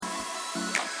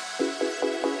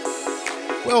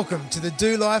Welcome to the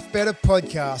Do Life Better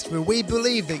podcast, where we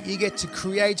believe that you get to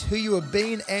create who you have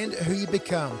been and who you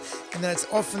become, and that it's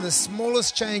often the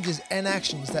smallest changes and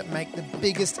actions that make the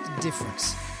biggest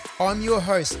difference. I'm your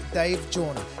host, Dave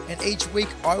Jorna, and each week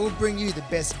I will bring you the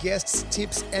best guests,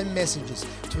 tips, and messages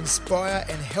to inspire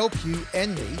and help you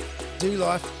and me do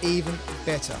life even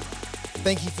better.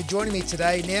 Thank you for joining me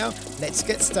today. Now, let's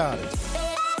get started.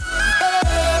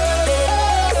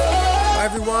 Hi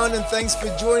everyone, and thanks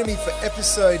for joining me for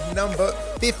episode number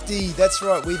 50. That's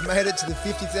right, we've made it to the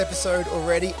 50th episode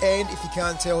already, and if you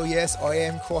can't tell, yes, I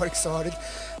am quite excited.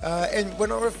 And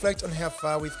when I reflect on how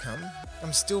far we've come,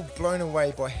 I'm still blown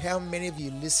away by how many of you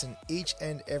listen each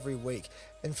and every week.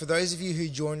 And for those of you who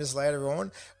joined us later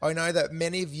on, I know that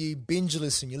many of you binge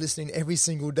listen. You're listening every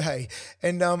single day.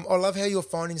 And I love how you're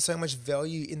finding so much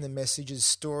value in the messages,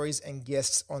 stories, and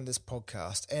guests on this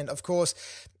podcast. And of course,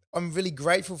 I'm really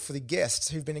grateful for the guests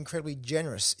who've been incredibly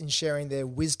generous in sharing their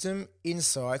wisdom,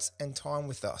 insights, and time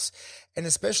with us. And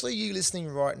especially you listening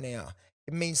right now.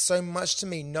 It means so much to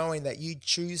me knowing that you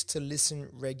choose to listen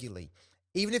regularly.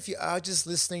 Even if you are just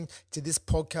listening to this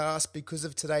podcast because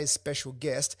of today's special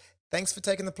guest, thanks for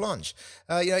taking the plunge.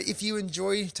 If you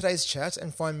enjoy today's chat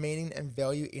and find meaning and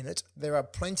value in it, there are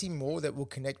plenty more that will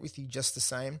connect with you just the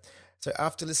same. So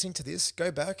after listening to this, go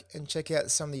back and check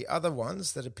out some of the other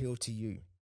ones that appeal to you.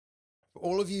 For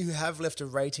all of you who have left a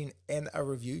rating and a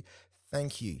review,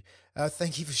 thank you.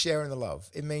 Thank you for sharing the love.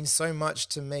 It means so much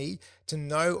to me to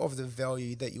know of the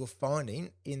value that you're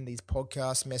finding in these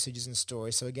podcast messages and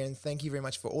stories. So again, thank you very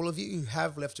much for all of you who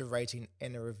have left a rating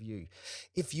and a review.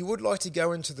 If you would like to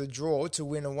go into the draw to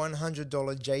win a $100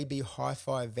 JB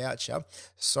Hi-Fi voucher,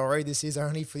 sorry, this is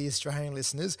only for the Australian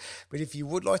listeners, but if you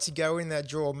would like to go in that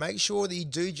draw, make sure that you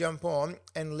do jump on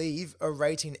and leave a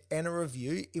rating and a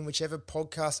review in whichever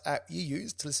podcast app you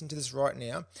use to listen to this right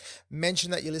now.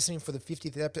 Mention that you're listening for the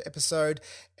 50th episode,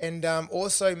 and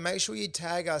also make sure you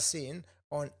tag us in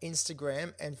on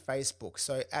Instagram and Facebook.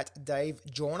 So at Dave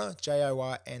Jorna,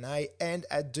 Jorna, and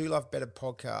at Do Life Better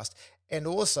Podcast. And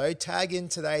also tag in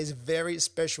today's very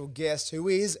special guest, who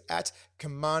is at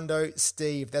Commando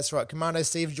Steve. That's right, Commando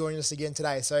Steve joining us again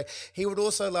today. So he would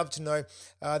also love to know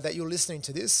that you're listening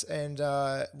to this and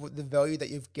the value that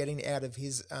you're getting out of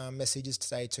his messages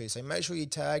today too. So make sure you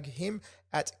tag him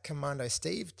at Commando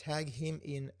Steve, tag him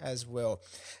in as well.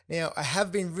 Now, I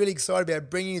have been really excited about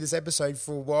bringing you this episode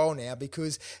for a while now,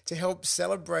 because to help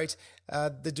celebrate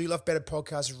the Do Life Better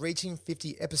podcast reaching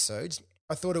 50 episodes,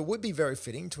 I thought it would be very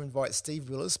fitting to invite Steve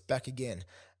Willis back again.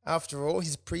 After all,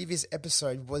 his previous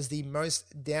episode was the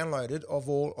most downloaded of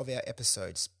all of our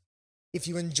episodes. If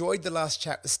you enjoyed the last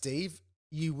chat with Steve,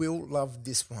 you will love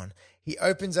this one. He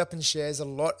opens up and shares a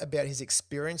lot about his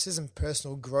experiences and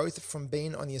personal growth from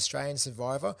being on the Australian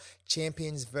Survivor,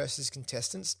 Champions versus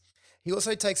Contestants. He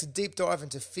also takes a deep dive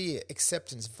into fear,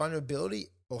 acceptance, vulnerability,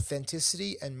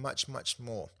 authenticity, and much, much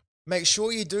more. Make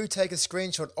sure you do take a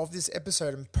screenshot of this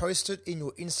episode and post it in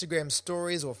your Instagram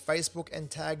stories or Facebook and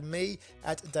tag me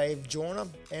at Dave Jorna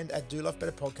and at Do Life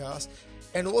Better Podcast.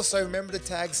 And also remember to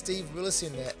tag Steve Willis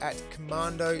in there at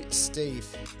Commando Steve.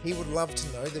 He would love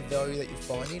to know the value that you're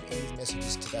finding in his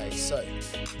messages today. So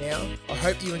now I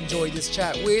hope you enjoyed this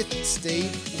chat with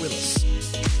Steve Willis.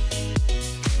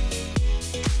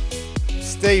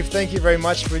 Steve, thank you very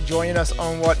much for joining us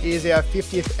on what is our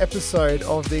 50th episode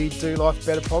of the Do Life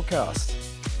Better podcast.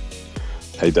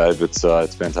 Hey Dave, it's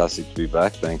fantastic to be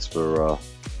back. Thanks for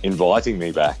inviting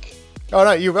me back. Oh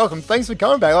no, you're welcome. Thanks for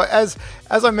coming back. As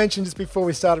I mentioned just before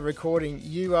we started recording,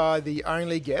 you are the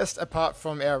only guest, apart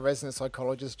from our resident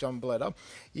psychologist John Bleder,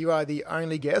 you are the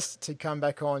only guest to come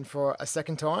back on for a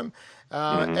second time.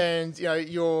 And you know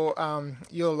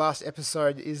your last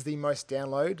episode is the most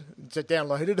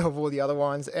downloaded of all the other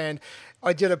ones. And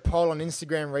I did a poll on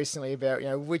Instagram recently about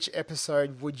which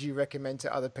episode would you recommend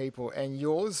to other people, and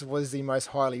yours was the most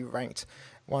highly ranked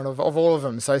one of all of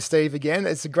them. So Steve, again,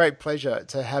 it's a great pleasure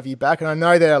to have you back, and I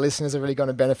know that our listeners are really going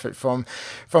to benefit from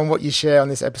what you share on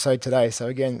this episode today. So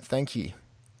again, thank you.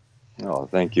 Oh,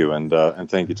 thank you, and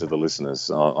thank you to the listeners.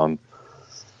 I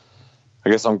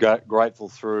guess I'm grateful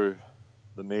through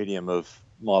the medium of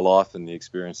my life and the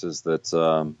experiences that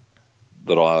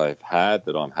I've had,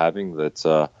 that I'm having,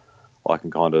 that I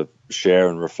can kind of share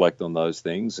and reflect on those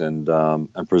things and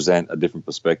present a different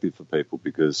perspective for people,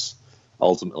 because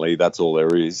ultimately that's all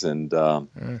there is, and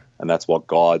that's what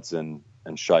guides and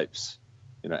shapes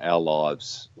our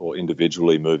lives, or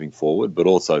individually moving forward, but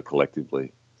also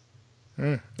collectively.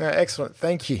 No, excellent.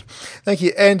 Thank you.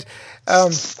 And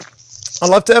I'd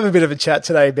love to have a bit of a chat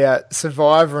today about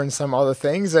Survivor and some other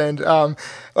things. And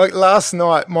like last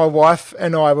night, my wife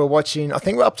and I were watching, I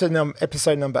think we're up to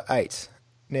episode number 8.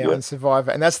 now on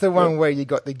Survivor, and that's the one where you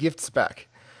got the gifts back.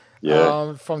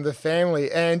 From the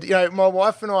family. And, my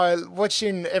wife and I,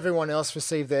 watching everyone else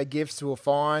receive their gifts, we were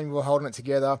fine, we were holding it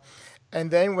together.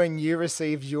 And then when you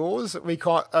received yours, you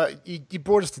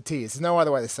brought us to tears. There's no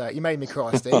other way to say it. You made me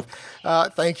cry, Steve.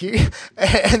 Thank you.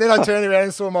 And then I turned around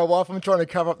and saw my wife. I'm trying to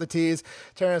cover up the tears.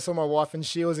 Turned around and saw my wife, and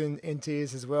she was in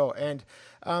tears as well. And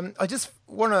I just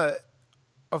want to,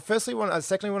 secondly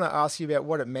want to ask you about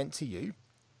what it meant to you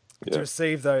to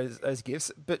receive those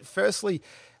gifts. But firstly,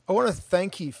 I want to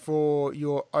thank you for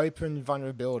your open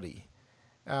vulnerability.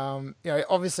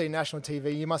 Obviously national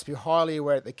TV, you must be highly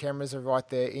aware that the cameras are right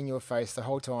there in your face the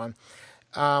whole time.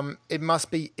 It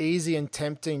must be easy and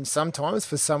tempting sometimes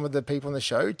for some of the people on the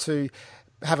show to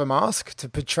have a mask, to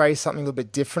portray something a little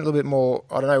bit different, a little bit more,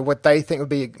 I don't know, what they think would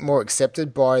be more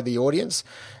accepted by the audience.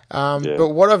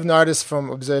 But what I've noticed from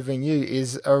observing you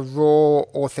is a raw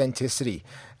authenticity.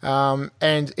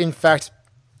 And in fact,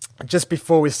 just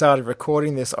before we started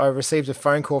recording this, I received a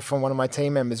phone call from one of my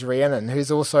team members, Rhiannon, who's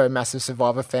also a massive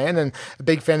Survivor fan and a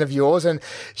big fan of yours. And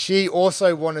she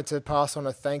also wanted to pass on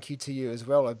a thank you to you as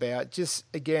well about just,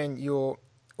 again, your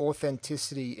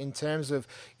authenticity in terms of,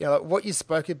 what you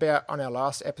spoke about on our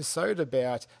last episode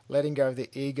about letting go of the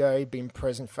ego, being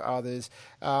present for others.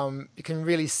 You can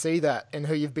really see that in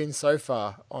who you've been so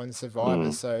far on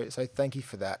Survivor. So thank you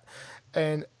for that.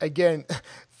 And again,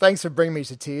 thanks for bringing me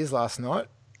to tears last night,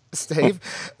 Steve.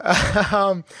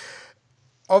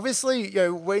 Obviously,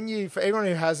 for everyone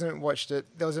who hasn't watched it,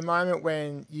 there was a moment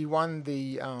when you won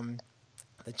the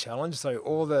challenge. So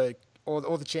all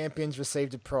the champions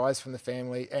received a prize from the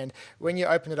family, and when you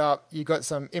open it up, you got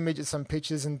some images, some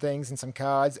pictures and things, and some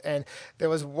cards. And there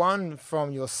was one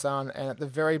from your son, and at the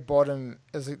very bottom,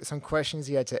 there's some questions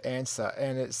he had to answer,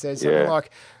 and it says something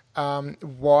like,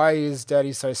 "Why is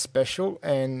Daddy so special?"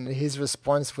 And his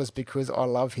response was, "Because I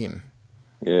love him."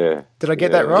 Yeah. Did I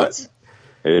get that right?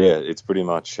 It's pretty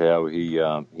much how he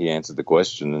answered the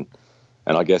question,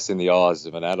 and I guess in the eyes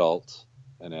of an adult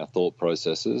and our thought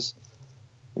processes,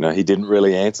 he didn't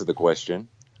really answer the question,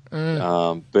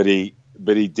 but he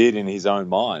did in his own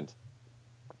mind,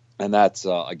 and that's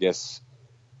I guess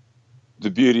the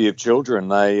beauty of children.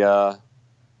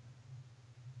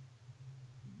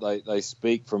 They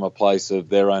speak from a place of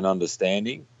their own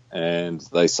understanding, and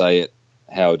they say it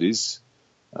how it is.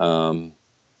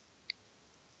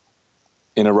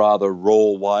 In a rather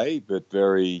raw way, but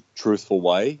very truthful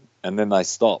way, and then they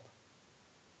stop.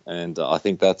 And I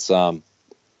think that's a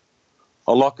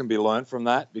lot can be learned from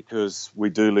that, because we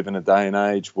do live in a day and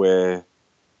age where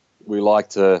we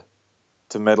like to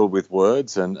meddle with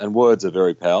words, and words are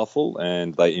very powerful,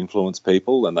 and they influence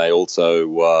people, and they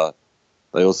also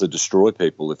destroy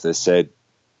people if they're said.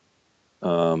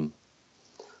 I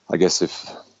guess if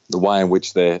the way in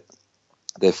which they're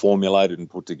formulated and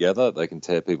put together, they can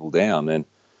tear people down. And,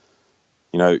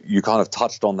 you kind of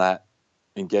touched on that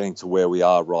in getting to where we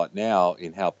are right now,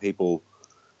 in how people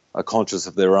are conscious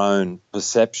of their own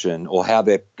perception, or how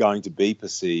they're going to be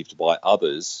perceived by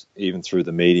others, even through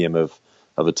the medium of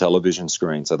a television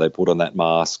screen. So they put on that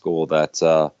mask, or that,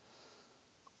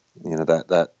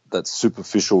 that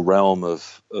superficial realm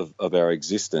of our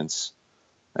existence.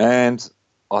 And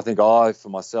I think for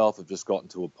myself, have just gotten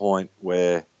to a point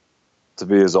where, to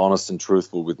be as honest and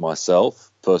truthful with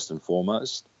myself, first and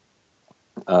foremost.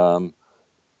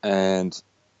 And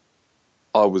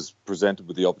I was presented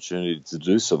with the opportunity to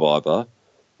do Survivor,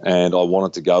 and I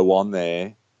wanted to go on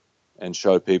there and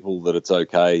show people that it's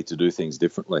okay to do things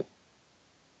differently,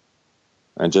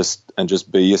 and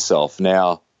just be yourself.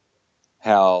 Now,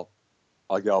 how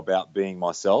I go about being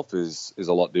myself is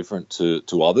a lot different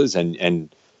to others,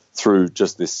 and through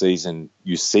just this season,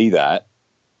 you see that.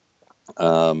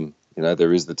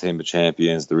 There is the team of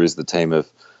champions, there is the team of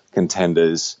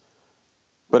contenders.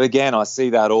 But again, I see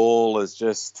that all as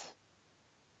just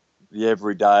the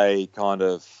everyday kind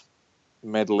of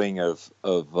meddling of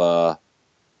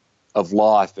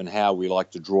life, and how we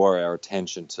like to draw our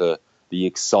attention to the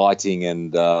exciting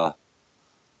and the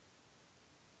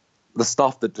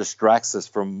stuff that distracts us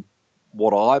from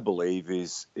what I believe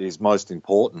is most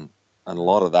important. And a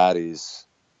lot of that is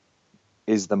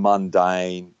the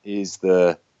mundane, is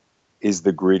the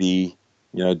gritty,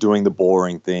 doing the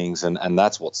boring things, and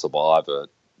that's what Survivor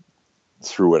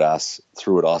threw at us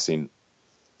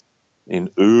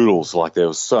in oodles. Like, there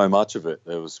was so much of it.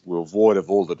 We were void of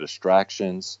all the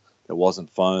distractions. There wasn't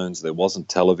phones, there wasn't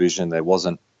television, there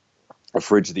wasn't a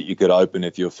fridge that you could open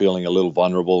if you're feeling a little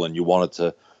vulnerable and you wanted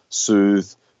to soothe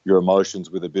your emotions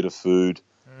with a bit of food.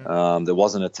 There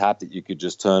wasn't a tap that you could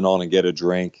just turn on and get a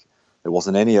drink. There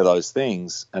wasn't any of those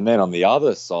things. And then on the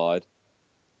other side,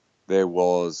 there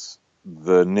was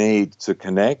the need to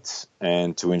connect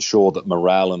and to ensure that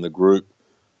morale in the group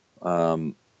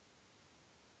was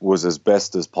as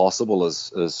best as possible,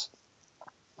 as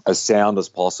sound as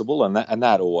possible, and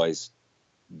that always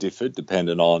differed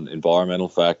depending on environmental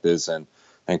factors and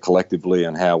collectively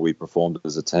and how we performed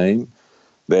as a team.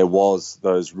 There was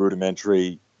those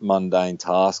rudimentary, mundane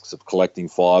tasks of collecting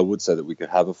firewood so that we could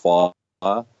have a fire.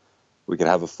 We could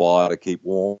have a fire to keep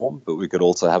warm, but we could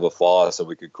also have a fire so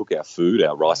we could cook our food,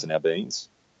 our rice and our beans,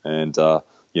 and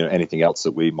anything else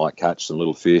that we might catch, some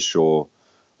little fish or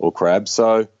crabs.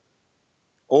 So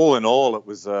all in all, it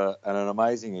was an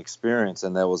amazing experience,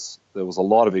 and there was a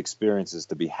lot of experiences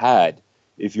to be had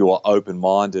if you are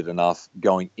open-minded enough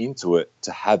going into it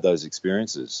to have those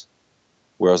experiences.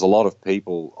 Whereas a lot of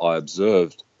people I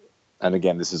observed, and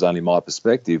again, this is only my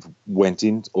perspective, went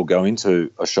in or go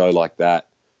into a show like that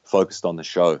focused on the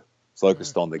show,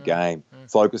 focused on the game,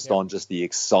 focused on just the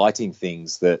exciting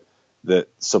things that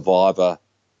Survivor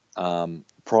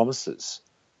promises.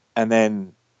 And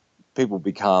then people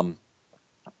become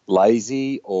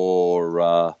lazy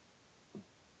or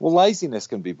laziness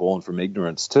can be born from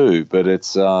ignorance too, but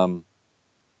it's they're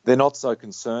not so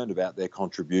concerned about their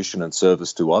contribution and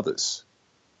service to others,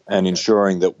 and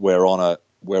ensuring that we're in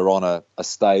a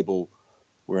stable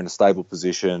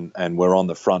position and we're on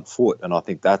the front foot. And I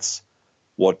think that's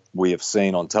what we have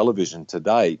seen on television to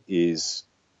date is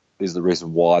the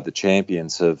reason why the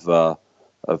champions have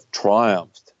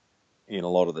triumphed in a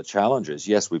lot of the challenges.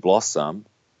 Yes, we've lost some,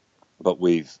 but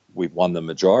we've won the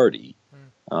majority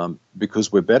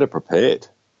because we're better prepared.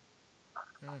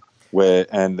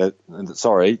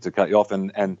 Sorry to cut you off,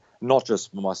 and not just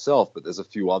for myself, but there's a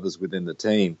few others within the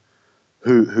team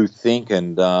who think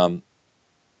and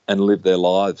live their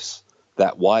lives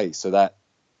that way. So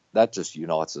that just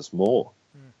unites us more.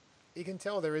 You can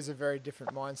tell there is a very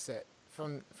different mindset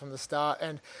from the start.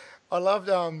 And I loved,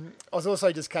 I was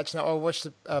also just catching up. I watched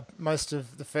most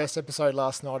of the first episode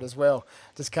last night as well,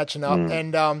 just catching up.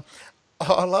 And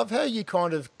I love how you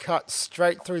kind of cut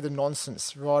straight through the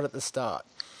nonsense right at the start.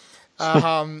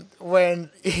 When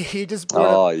he just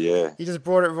brought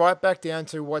it right back down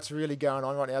to what's really going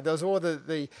on right now. There was all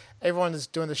the everyone is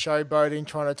doing the showboating,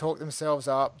 trying to talk themselves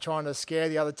up, trying to scare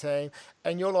the other team,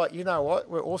 and you're like, you know what?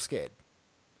 We're all scared.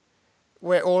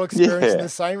 We're all experiencing the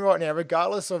same right now,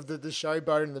 regardless of the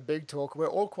showboat and the big talk. We're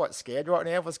all quite scared right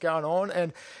now of what's going on.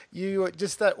 And you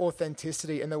just that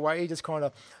authenticity and the way you just kind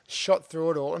of shot through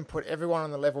it all and put everyone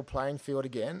on the level playing field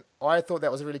again, I thought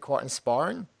that was really quite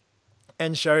inspiring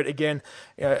and showed, again,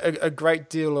 a great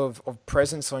deal of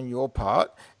presence on your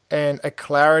part and a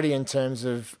clarity in terms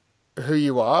of who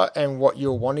you are and what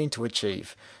you're wanting to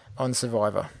achieve on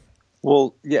Survivor.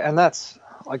 Well, yeah, and that's,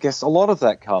 I guess, a lot of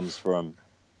that comes from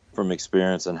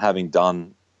experience and having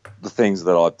done the things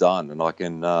that I've done. And I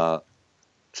can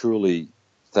truly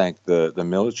thank the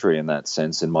military in that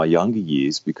sense in my younger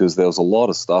years, because there was a lot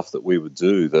of stuff that we would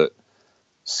do that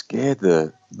scared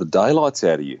the daylights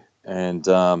out of you. And,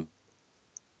 to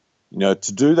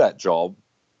do that job,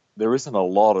 there isn't a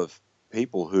lot of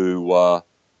people who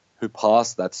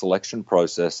pass that selection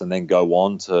process and then go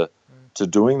on to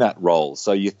doing that role.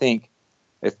 So you think,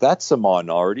 if that's a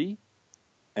minority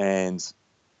and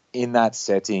in that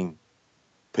setting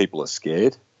people are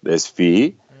scared, there's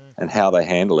fear, and how they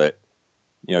handle it,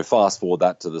 fast forward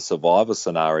that to the Survivor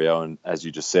scenario, and as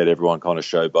you just said, everyone kind of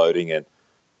showboating and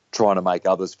trying to make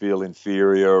others feel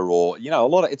inferior, or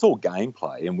it's all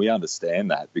gameplay, and we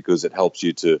understand that because it helps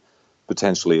you to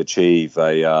potentially achieve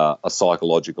a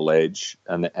psychological edge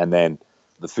and then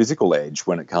the physical edge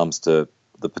when it comes to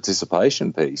the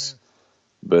participation piece.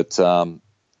 But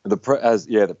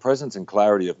the presence and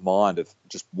clarity of mind of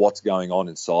just what's going on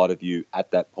inside of you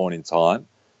at that point in time,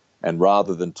 and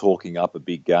rather than talking up a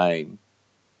big game,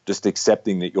 just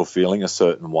accepting that you're feeling a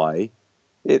certain way,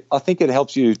 I think it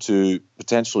helps you to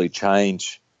potentially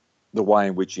change the way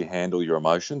in which you handle your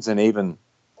emotions, and even,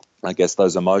 I guess,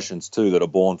 those emotions too that are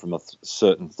born from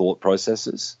certain thought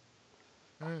processes.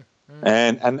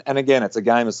 And again, it's a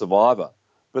game of Survivor,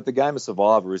 but the game of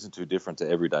Survivor isn't too different to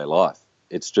everyday life.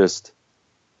 It's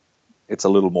a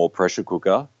little more pressure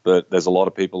cooker, but there's a lot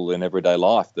of people in everyday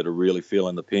life that are really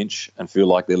feeling the pinch and feel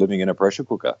like they're living in a pressure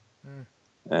cooker,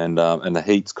 and the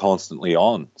heat's constantly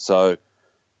on. So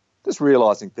just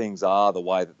realizing things are the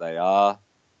way that they are.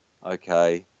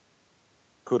 Okay,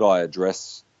 could I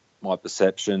address my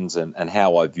perceptions and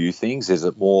how I view things? Is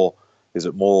it more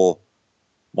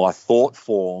my thought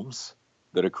forms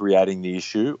that are creating the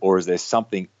issue, or is there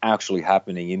something actually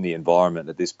happening in the environment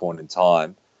at this point in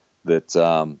time that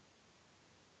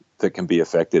can be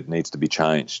affected, needs to be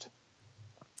changed?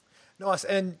 Nice.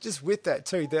 And just with that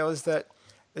too, there was that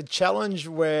the challenge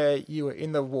where you were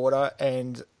in the water,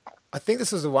 and I think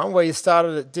this was the one where you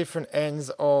started at different ends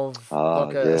of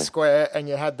a square, and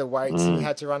you had the weights and you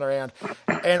had to run around.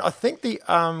 And I think the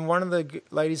one of the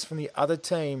ladies from the other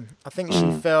team, I think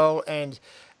she fell, and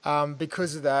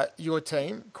because of that, your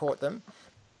team caught them.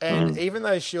 And even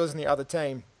though she was in the other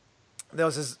team, there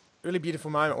was this really beautiful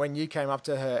moment when you came up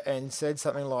to her and said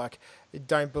something like,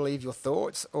 "Don't believe your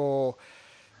thoughts," or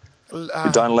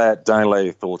don't let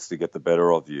your thoughts to get the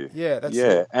better of you. Yeah, that's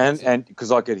it. And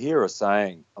because I could hear her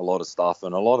saying a lot of stuff,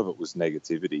 and a lot of it was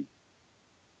negativity.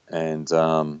 And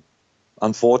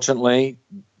unfortunately,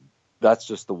 that's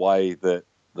just the way that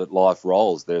life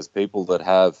rolls. There's people that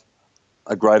have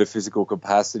a greater physical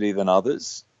capacity than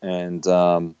others, and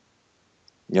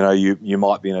you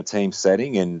might be in a team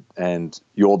setting and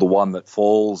you're the one that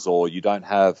falls, or you don't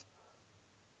have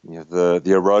the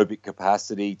aerobic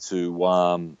capacity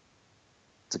to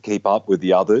keep up with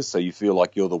the others, so you feel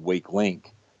like you're the weak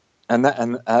link. And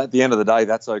at the end of the day,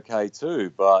 that's okay too,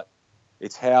 but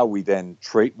it's how we then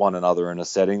treat one another in a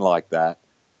setting like that,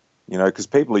 because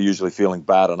people are usually feeling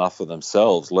bad enough for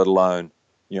themselves, let alone,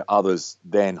 others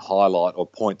then highlight or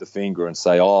point the finger and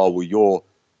say, "Oh, well,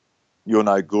 you're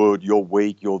no good, you're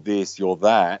weak, you're this, you're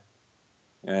that."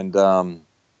 And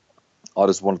I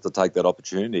just wanted to take that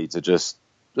opportunity to just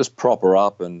prop her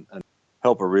up and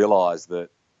help her realise that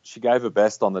she gave her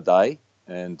best on the day,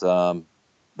 and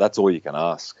that's all you can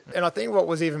ask. And I think what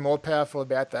was even more powerful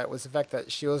about that was the fact that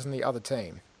she was in the other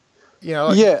team. It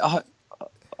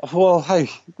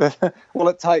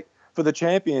take for the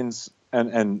champions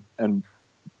and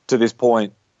to this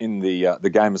point in the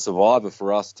game of Survivor,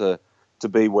 for us to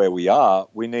be where we are,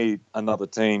 we need another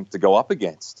team to go up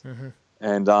against.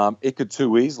 And it could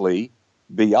too easily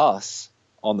be us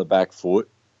on the back foot,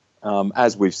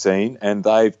 as we've seen, and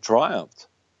they've triumphed.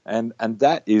 And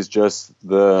that is just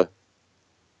the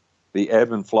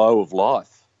ebb and flow of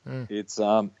life. It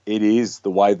is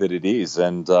the way that it is.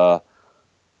 And I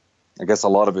guess a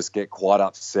lot of us get quite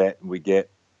upset, and we get,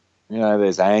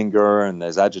 there's anger and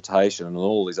there's agitation and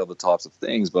all these other types of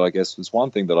things. But I guess there's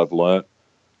one thing that I've learnt,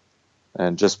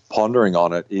 and just pondering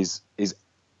on it, is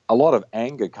a lot of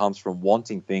anger comes from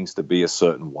wanting things to be a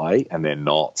certain way and they're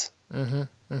not. And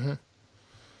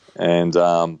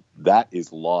that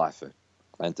is life.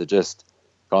 And to just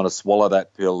kind of swallow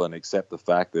that pill and accept the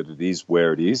fact that it is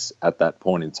where it is at that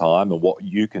point in time, and what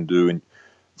you can do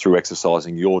through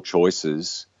exercising your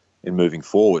choices in moving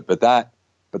forward. But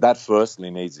that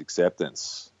firstly needs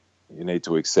acceptance. You need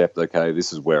to accept, okay,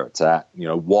 this is where it's at.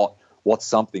 What's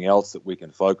something else that we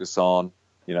can focus on,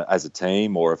 as a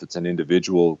team, or if it's an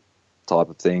individual type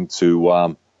of thing,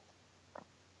 to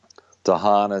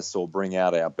harness or bring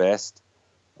out our best,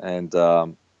 and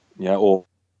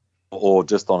or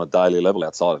just on a daily level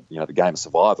outside of the game of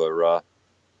Survivor,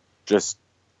 just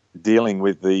dealing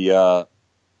with the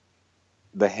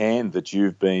hand that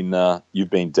you've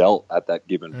been dealt at that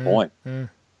given point.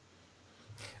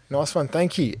 Nice one,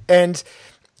 thank you. And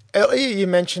earlier you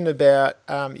mentioned about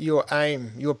your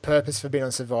aim, your purpose for being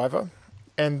on Survivor,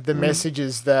 and the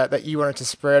messages that you wanted to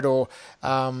spread, or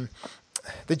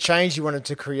the change you wanted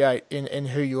to create in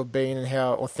who you're being and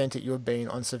how authentic you're being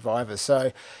on Survivor.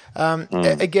 So,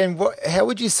 again, how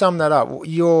would you sum that up?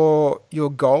 Your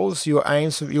goals, your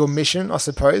aims, your mission, I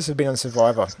suppose, have been on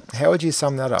Survivor. How would you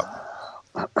sum that up?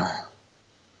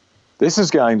 This is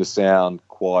going to sound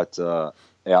quite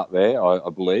out there, I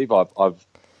believe. I've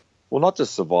not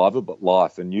just Survivor, but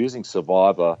life, and using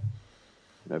Survivor,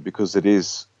 because it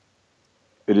is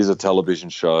a television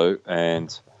show,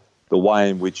 and the way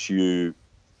in which you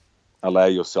allow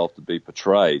yourself to be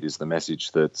portrayed is the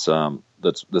message that's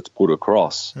put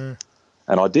across. And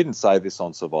I didn't say this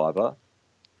on Survivor,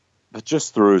 but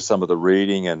just through some of the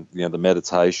reading and the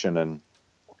meditation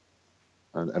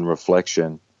and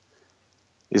reflection,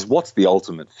 is what's the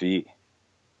ultimate fear?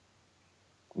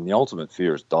 And the ultimate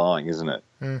fear is dying, isn't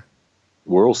it?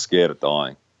 We're all scared of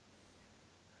dying,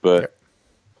 but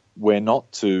we're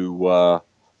not too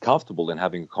comfortable in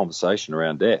having a conversation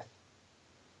around death.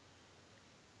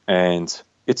 And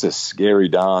it's a scary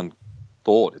darn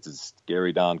thought. It's a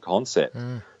scary darn concept.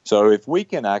 So if we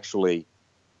can actually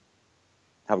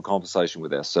have a conversation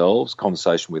with ourselves,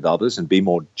 conversation with others, and be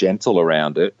more gentle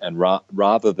around it, and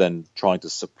rather than trying to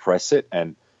suppress it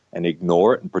and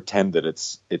ignore it and pretend that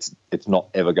it's not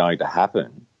ever going to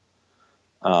happen,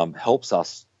 helps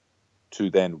us to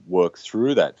then work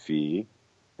through that fear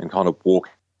and kind of walk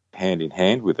hand in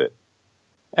hand with it.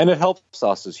 And it helps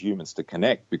us as humans to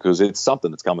connect, because it's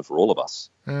something that's coming for all of us.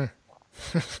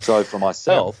 So for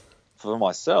myself,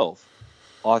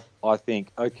 I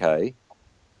think, okay,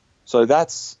 so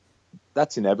that's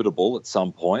that's inevitable at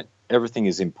some point. Everything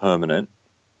is impermanent.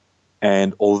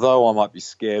 And although I might be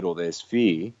scared or there's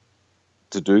fear,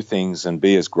 to do things and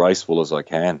be as graceful as I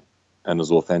can and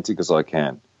as authentic as I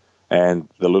can. And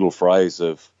the little phrase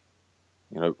of,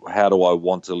 how do I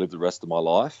want to live the rest of my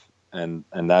life? And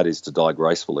that is to die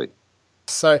gracefully.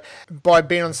 So by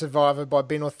being on Survivor, by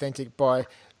being authentic, by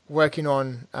working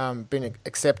on being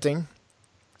accepting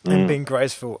and being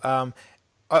graceful,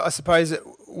 I suppose it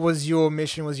was your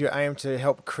mission, was your aim to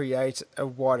help create a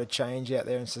wider change out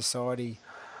there in society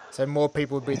so more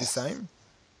people would be the same?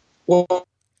 Well,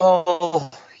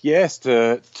 yes,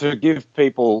 to give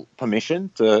people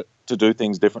permission to do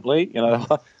things differently.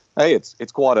 Hey,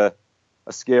 it's quite a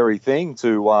scary thing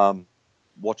to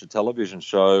watch a television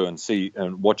show and see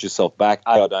and watch yourself back.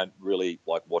 I don't really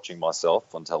like watching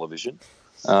myself on television,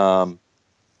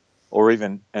 or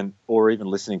even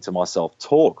listening to myself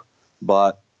talk.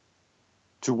 But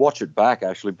to watch it back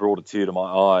actually brought a tear to my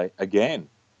eye again,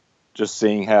 just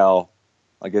seeing how,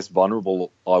 I guess,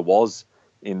 vulnerable I was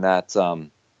in that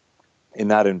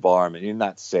environment, in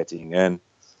that setting.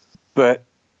 But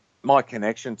my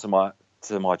connection to my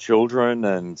children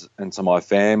and to my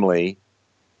family,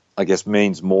 I guess,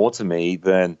 means more to me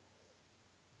than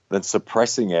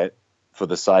suppressing it for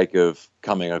the sake of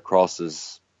coming across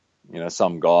as,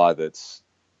 some guy that's,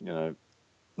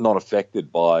 not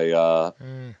affected by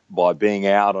being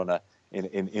out in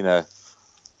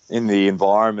the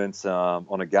environment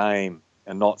on a game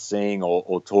and not seeing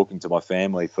or talking to my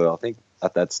family for, I think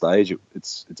at that stage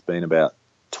it's been about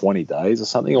 20 days or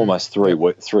something, almost 3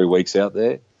 weeks out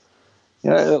there.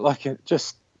 It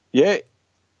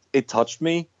touched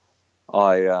me.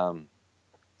 I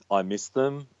missed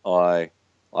them. I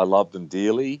loved them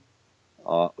dearly.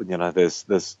 There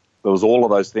was all of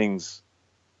those things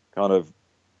kind of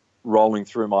rolling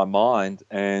through my mind,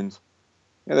 and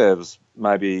there was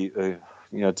maybe to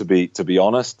be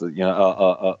honest,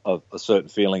 a certain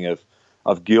feeling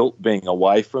of guilt being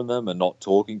away from them and not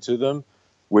talking to them,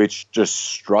 which just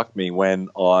struck me when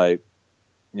I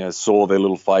saw their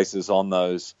little faces on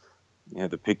those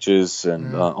the pictures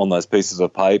and on those pieces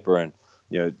of paper, and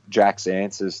Jack's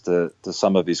answers to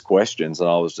some of his questions, and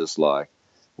I was just like,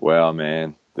 wow,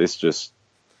 man,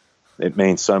 it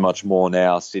means so much more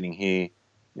now sitting here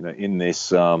in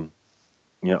this I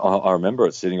remember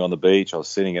it sitting on the beach. I was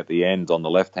sitting at the end on the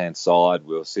left-hand side.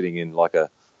 We were sitting in like a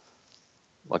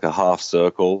half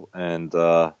circle, and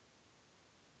I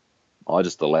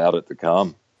just allowed it to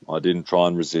come. I didn't try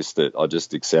and resist it. I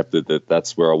just accepted that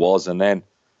that's where I was. And then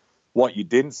what you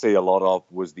didn't see a lot of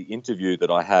was the interview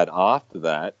that I had after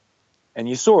that. And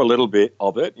you saw a little bit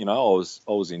of it. I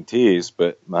was in tears,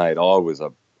 but mate, I was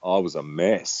a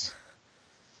mess.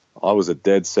 I was a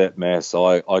dead set mess.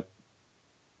 I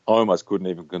almost couldn't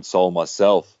even console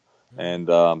myself and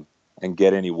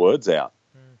get any words out.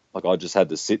 Like, I just had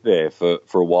to sit there for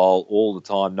a while, all the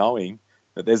time, knowing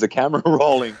that there's a camera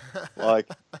rolling. So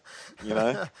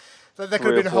that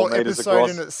could have been a whole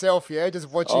episode in itself, yeah? Just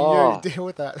watching you deal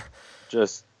with that.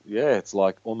 It's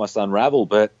like almost unravel.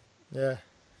 But yeah,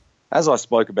 as I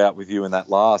spoke about with you in that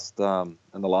last in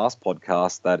the last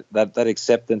podcast, that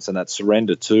acceptance and that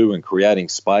surrender to and creating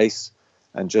space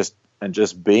and just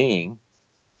being,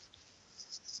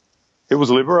 it was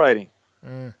liberating.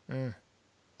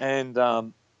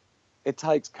 And it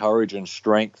takes courage and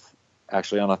strength,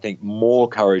 actually, and I think more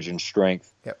courage and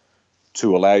strength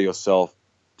to allow yourself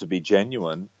to be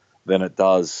genuine than it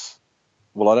does.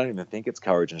 Well, I don't even think it's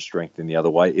courage and strength in the other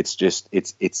way. It's just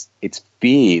it's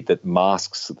fear that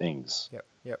masks things.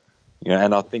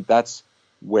 And I think that's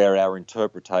where our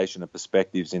interpretation of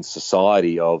perspectives in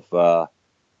society of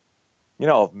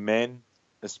of men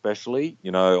especially,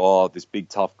 this big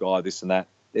tough guy, this and that.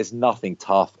 There's nothing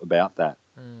tough about that.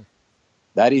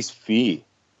 That is fear.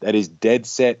 That is dead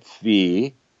set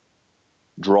fear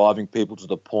driving people to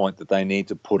the point that they need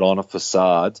to put on a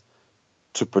facade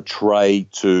to portray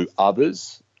to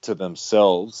others, to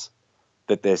themselves,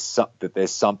 that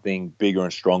there's something bigger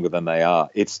and stronger than they are.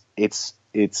 It's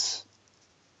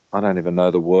I don't even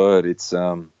know the word. It's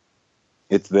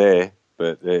there,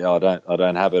 but I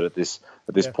don't have it at this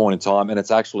point in time, and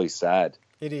it's actually sad.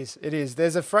 It is.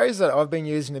 There's a phrase that I've been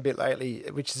using a bit lately,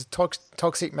 which is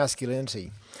toxic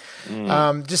masculinity.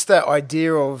 Just that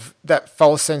idea of that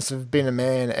false sense of being a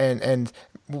man and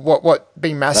what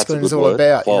being masculine is all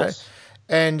about. False.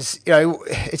 And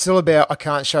it's all about, I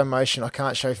can't show emotion, I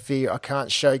can't show fear, I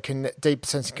can't show deep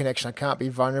sense of connection, I can't be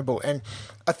vulnerable. And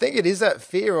I think it is that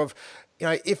fear of,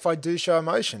 if I do show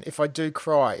emotion, if I do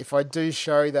cry, if I do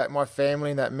show that my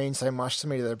family and that means so much to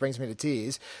me that it brings me to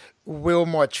tears, will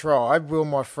my tribe, will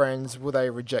my friends, will they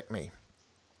reject me?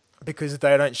 because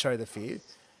they don't show the fear.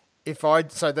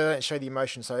 So they don't show the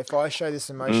emotion. So if I show this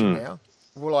emotion now,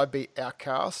 will I be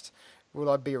outcast? Will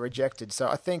I be rejected? So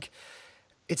I think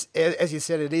it's, as you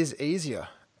said, it is easier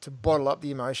to bottle up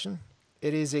the emotion.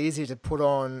 It is easier to put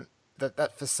on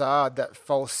that facade, that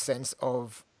false sense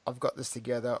of I've got this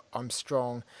together, I'm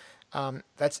strong.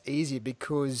 That's easier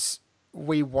because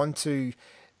we want to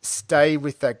stay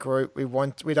with that group.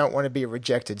 We don't want to be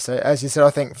rejected. So as you said,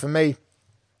 I think for me,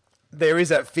 there is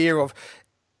that fear of,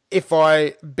 if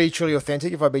I be truly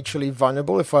authentic, if I be truly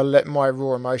vulnerable, if I let my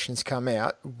raw emotions come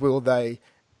out, will they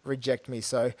reject me?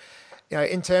 So,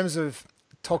 in terms of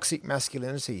toxic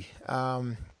masculinity,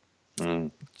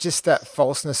 just that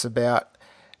falseness about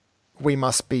we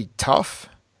must be tough,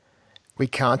 we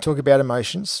can't talk about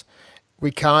emotions,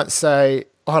 we can't say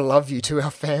I love you to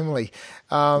our family,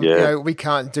 we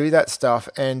can't do that stuff.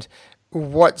 And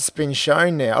what's been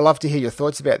shown now, I'd love to hear your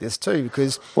thoughts about this too,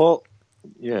 because... Well,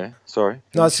 yeah, sorry.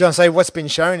 No, I was going to say what's been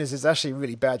shown is it's actually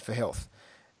really bad for health.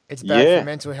 It's bad for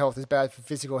mental health. It's bad for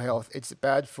physical health. It's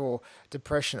bad for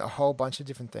depression, a whole bunch of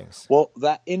different things. Well,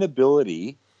 that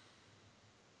inability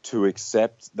to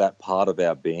accept that part of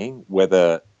our being,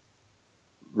 whether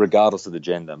regardless of the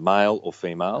gender, male or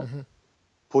female,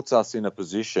 puts us in a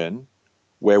position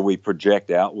where we project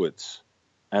outwards.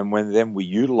 And then we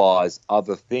utilize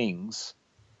other things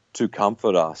to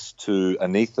comfort us, to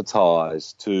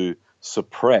anesthetize, to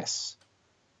suppress,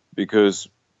 because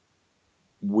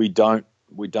we don't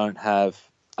have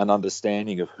an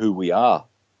understanding of who we are.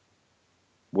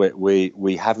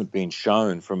 We haven't been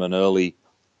shown from an early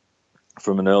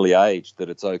age that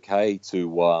it's okay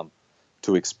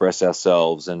to express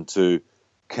ourselves and to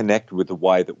connect with the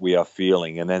way that we are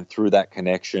feeling, and then through that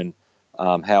connection,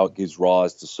 how it gives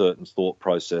rise to certain thought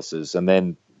processes, and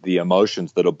then the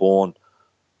emotions that are born,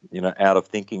 out of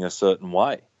thinking a certain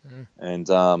way. And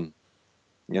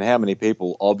how many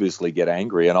people obviously get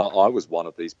angry, and I was one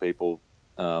of these people.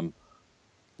 When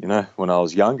I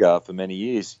was younger, for many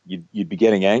years, you'd be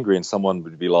getting angry, and someone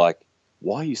would be like,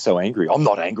 "Why are you so angry?" "I'm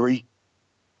not angry."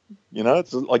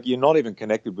 It's like you're not even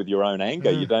connected with your own anger.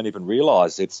 You don't even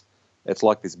realize it's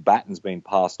like this baton's been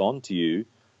passed on to you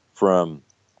from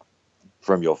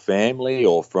your family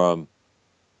or from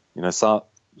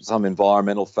some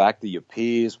environmental factor, your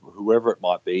peers, whoever it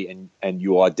might be, and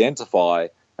you identify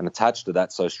and attach to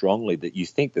that so strongly that you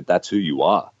think that that's who you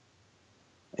are,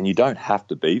 and you don't have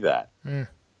to be that.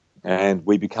 And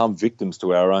we become victims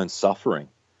to our own suffering.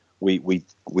 We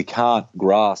can't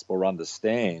grasp or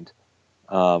understand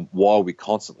why we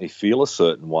constantly feel a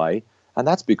certain way, and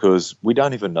that's because we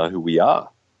don't even know who we are.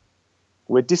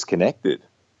 We're disconnected.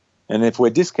 And if we're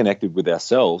disconnected with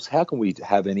ourselves, how can we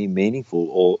have any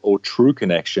meaningful or true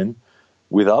connection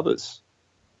with others?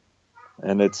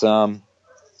 And it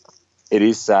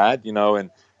is sad,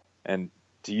 and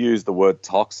to use the word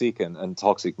toxic and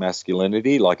toxic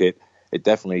masculinity, like it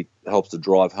definitely helps to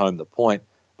drive home the point.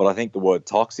 But I think the word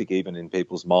toxic, even in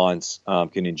people's minds,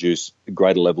 can induce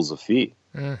greater levels of fear.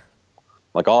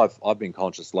 Like I've been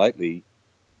conscious lately,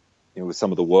 with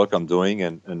some of the work I'm doing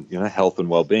and health and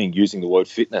well-being, using the word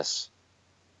fitness.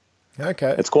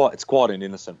 Okay. It's quite an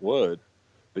innocent word,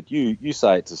 but you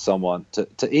say it to someone,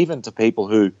 to people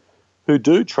who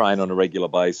do train on a regular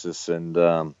basis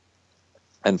and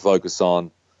focus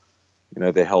on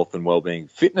their health and well-being.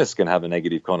 Fitness can have a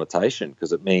negative connotation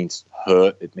because it means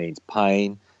hurt, it means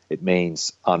pain, it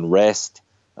means unrest.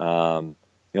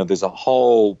 There's a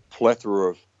whole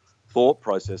plethora of thought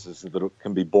processes that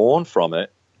can be born from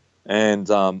it. And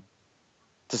to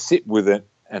sit with it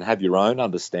and have your own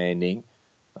understanding,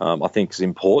 I think is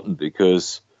important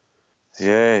because,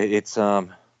 it's a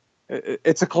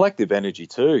collective energy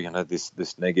too.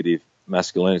 This negative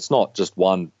masculine. It's not just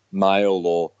one male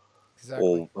or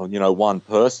one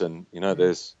person.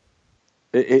 There's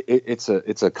it's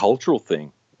a cultural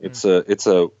thing. It's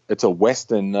a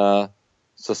Western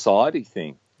society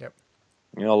thing. Yep.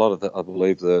 A lot of I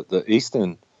believe the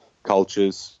Eastern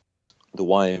cultures, the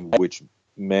way in which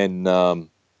men,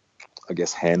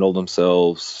 handle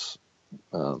themselves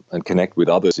and connect with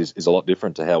others is a lot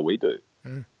different to how we do.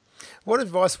 What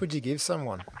advice would you give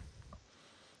someone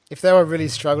if they were really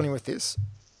struggling with this?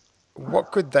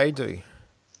 What could they do?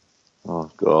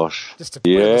 Oh gosh, just to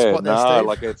put on the spot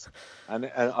there, Steve.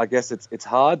 And I guess it's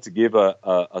hard to give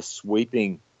a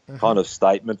sweeping kind of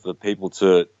statement for people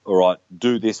to, all right,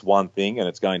 do this one thing and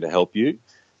it's going to help you,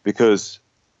 because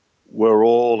we're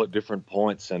all at different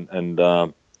points, and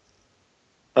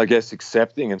I guess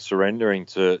accepting and surrendering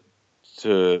to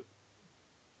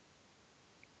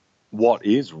what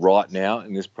is right now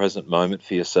in this present moment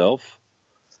for yourself,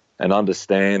 and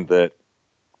understand that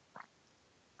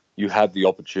you have the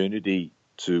opportunity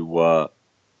to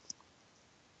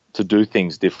do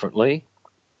things differently.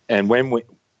 And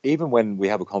even when we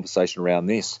have a conversation around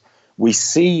this, we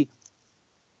see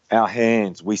our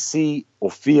hands, we see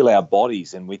or feel our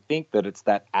bodies, and we think that it's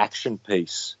that action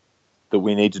piece that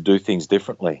we need to do things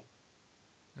differently.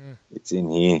 It's in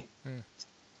here.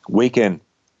 We can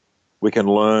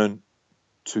learn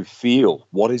to feel.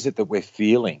 What is it that we're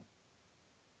feeling?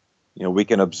 We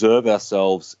can observe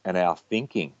ourselves and our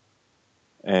thinking,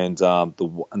 and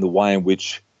the way in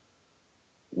which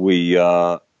we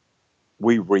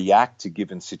react to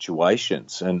given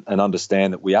situations, and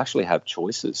understand that we actually have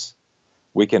choices.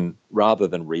 We can, rather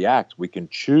than react, we can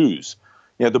choose.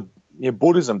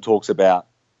 Buddhism talks about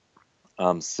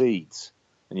seeds,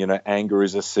 and anger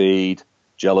is a seed,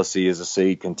 jealousy is a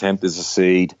seed, contempt is a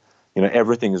seed.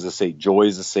 Everything is a seed. Joy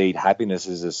is a seed. Happiness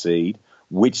is a seed.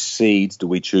 Which seeds do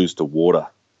we choose to water?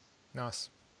 Nice.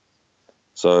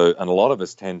 So, and a lot of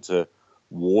us tend to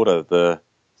water the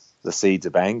seeds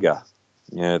of anger,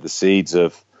 the seeds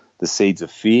of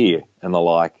fear and the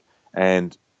like.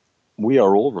 And we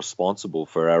are all responsible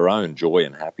for our own joy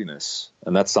and happiness.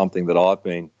 And that's something that I've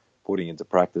been putting into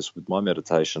practice with my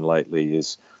meditation lately,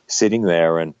 is sitting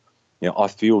there and, I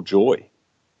feel joy.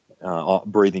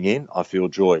 Breathing in, I feel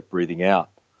joy. Breathing out,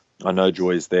 I know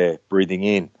joy is there. Breathing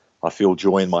in, I feel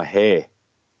joy in my hair.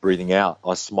 Breathing out,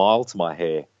 I smile to my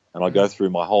hair, and I go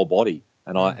through my whole body.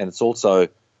 And it's also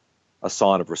a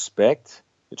sign of respect.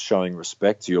 It's showing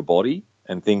respect to your body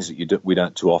and things that we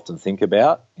don't too often think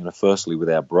about. Firstly with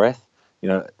our breath,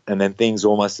 and then things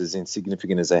almost as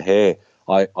insignificant as a hair.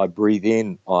 I breathe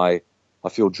in, I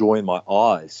feel joy in my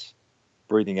eyes.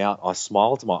 Breathing out, I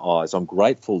smile to my eyes. I'm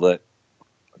grateful that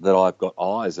I've got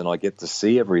eyes and I get to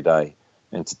see every day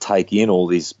and to take in all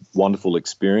these wonderful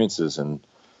experiences and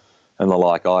the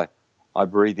like. I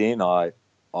breathe in, I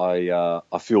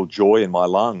feel joy in my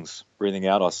lungs. Breathing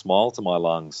out, I smile to my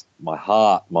lungs, my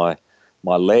heart, my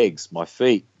legs, my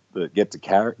feet that get to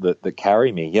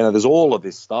carry me. There's all of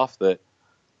this stuff that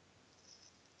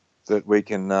we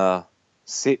can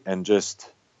sit and just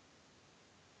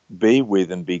be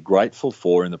with and be grateful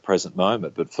for in the present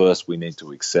moment. But first we need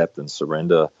to accept and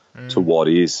surrender to what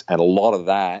is. And a lot of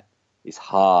that is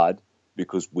hard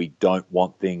because we don't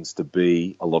want things to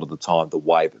be, a lot of the time, the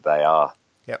way that they are.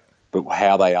 Yep. But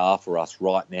how they are for us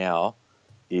right now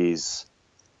is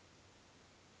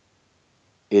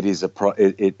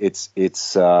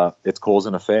it's cause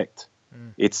and effect.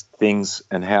 It's things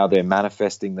and how they're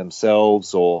manifesting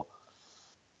themselves or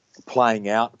playing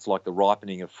out. It's like the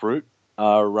ripening of fruit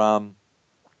are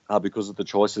because of the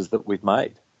choices that we've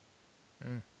made.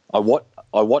 I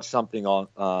watched something on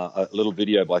a little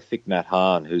video by Thich Nhat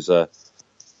Hanh, who's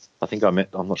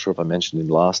I'm not sure if I mentioned him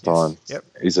last time. Yep.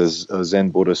 He's a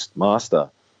Zen Buddhist master,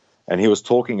 and he was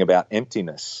talking about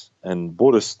emptiness, and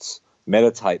Buddhists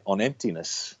meditate on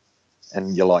emptiness,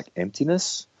 and you're like,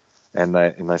 emptiness? And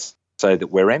they say that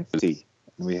we're empty.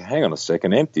 And we hang on a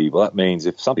second, empty. Well, that means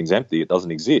if something's empty, it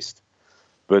doesn't exist.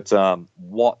 But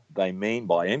what they mean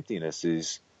by emptiness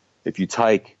is, if you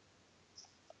take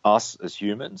us as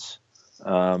humans,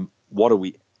 what are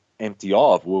we empty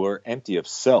of? Well, we're empty of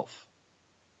self.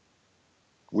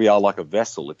 We are like a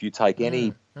vessel. If you take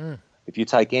any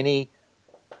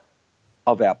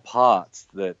of our parts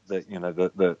that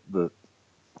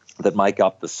make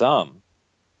up the sum,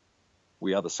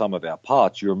 we are the sum of our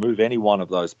parts. You remove any one of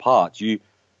those parts, you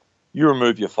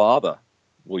remove your father,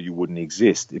 well, you wouldn't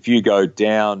exist. If you go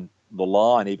down the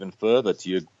line even further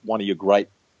to one of your great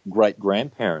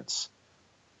grandparents,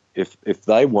 if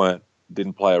they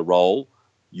didn't play a role,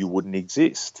 you wouldn't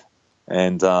exist.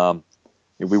 And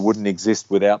we wouldn't exist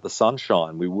without the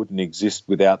sunshine. We wouldn't exist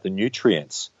without the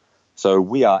nutrients. So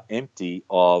we are empty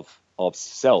of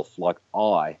self, like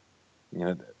I.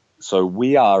 So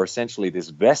we are essentially this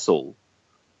vessel,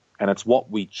 and it's what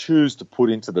we choose to put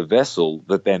into the vessel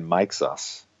that then makes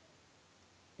us.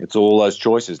 It's all those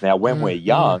choices. Now, when we're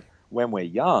young,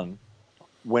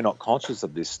 we're not conscious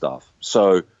of this stuff.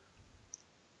 So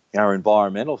our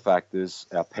environmental factors,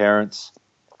 our parents,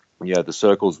 the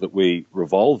circles that we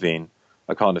revolve in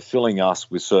are kind of filling us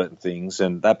with certain things,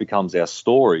 and that becomes our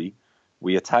story.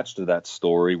 We attach to that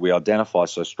story. We identify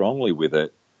so strongly with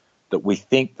it that we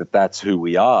think that that's who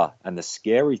we are. And the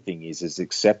scary thing is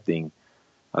accepting,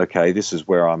 okay, this is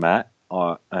where I'm at,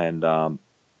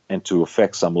 and to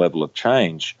affect some level of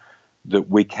change, that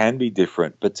we can be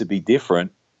different. But to be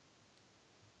different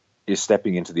is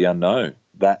stepping into the unknown.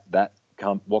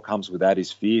 What comes with that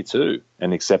is fear too,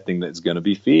 and accepting that it's going to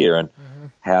be fear. And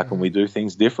how can we do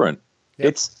things different?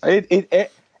 Yep.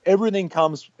 Everything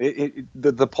comes,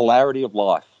 the polarity of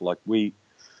life. Like we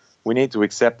we need to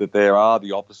accept that there are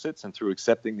the opposites, and through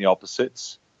accepting the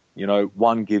opposites,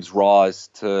 one gives rise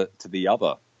to the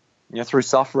other. Through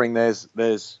suffering, there's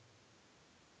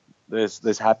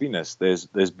happiness,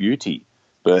 there's beauty,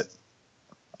 but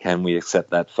can we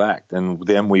accept that fact? And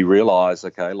then we realize,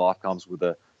 okay, life comes with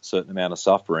a certain amount of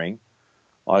suffering.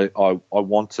 I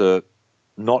want to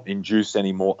not induce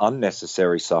any more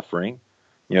unnecessary suffering.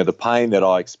 The pain that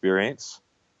I experience,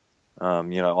 I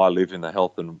live in the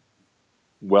health and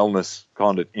wellness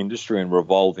kind of industry and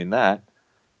revolve in that.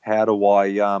 How do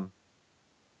I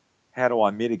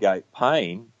mitigate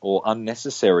pain or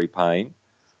unnecessary pain?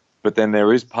 But then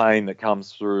there is pain that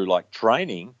comes through like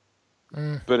training,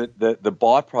 but the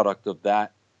byproduct of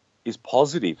that is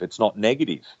positive. It's not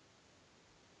negative.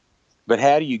 But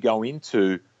how do you go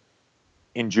into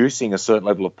inducing a certain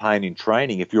level of pain in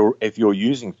training if you're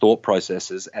using thought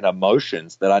processes and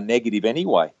emotions that are negative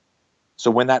anyway?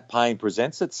 So when that pain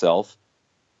presents itself,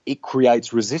 it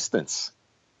creates resistance,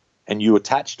 and you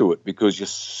attach to it because you're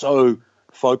so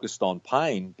focused on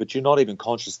pain, but you're not even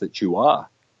conscious that you are.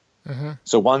 Mm-hmm.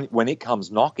 So when it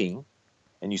comes knocking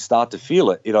and you start to feel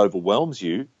it, it overwhelms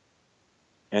you,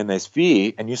 and there's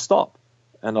fear, and you stop.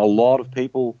 And a lot of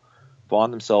people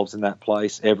find themselves in that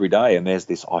place every day, and there's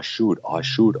this I should,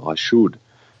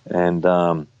 and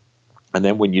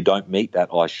then when you don't meet that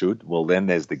I should, well, then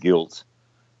there's the guilt,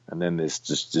 and then there's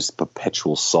just this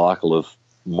perpetual cycle of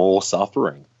more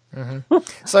suffering. Mm-hmm.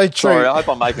 So true. Sorry, I hope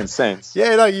I'm making sense.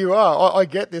 Yeah, no, you are. I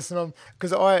get this, and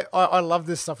because I love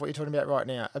this stuff. What you're talking about right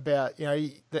now, about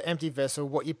the empty vessel.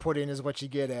 What you put in is what you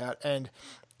get out, and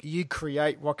you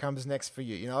create what comes next for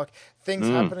you. Like things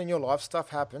happen in your life, stuff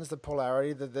happens, the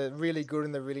polarity, the really good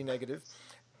and the really negative.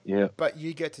 Yeah. But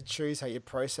you get to choose how you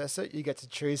process it. You get to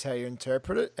choose how you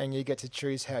interpret it, and you get to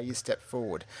choose how you step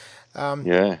forward.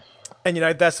 Yeah. And,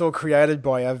 that's all created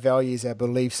by our values, our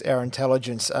beliefs, our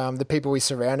intelligence, the people we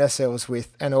surround ourselves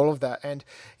with, and all of that. And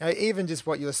even just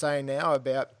what you're saying now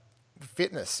about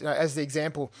fitness, as the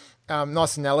example,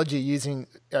 nice analogy using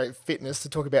fitness to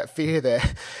talk about fear there.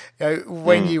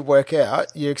 When you work out,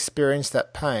 you experience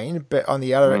that pain, but on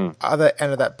the other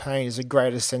end of that pain is a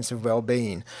greater sense of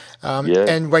well-being.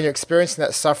 And when you're experiencing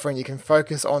that suffering, you can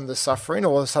focus on the suffering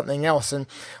or something else. And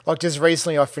like just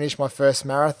recently, I finished my first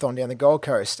marathon down the Gold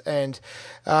Coast, and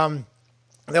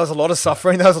there was a lot of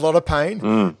suffering, there was a lot of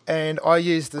pain, and I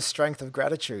used the strength of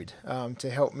gratitude to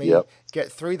help me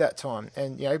get through that time.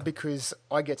 And, because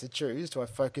I get to choose, do I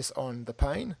focus on the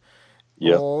pain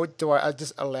or do I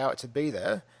just allow it to be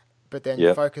there, but then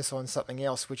focus on something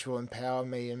else which will empower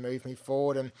me and move me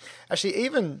forward? And actually,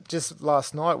 even just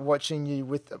last night, watching you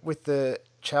with the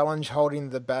challenge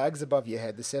holding the bags above your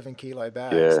head, the 7-kilo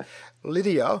bags,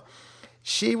 Lydia,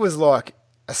 she was like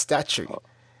a statue.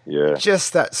 Yeah.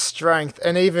 Just that strength,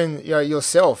 and even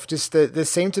yourself. Just there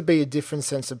seemed to be a different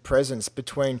sense of presence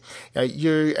between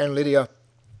you and Lydia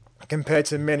compared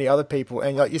to many other people.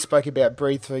 And like you spoke about,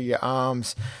 breathe through your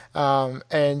arms, and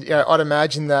I'd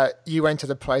imagine that you went to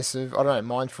the place of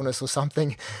mindfulness or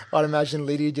something. I'd imagine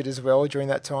Lydia did as well during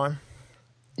that time.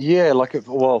 Yeah,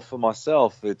 for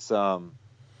myself, it's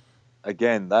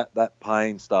again that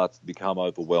pain starts to become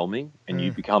overwhelming, and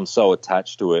you become so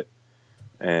attached to it.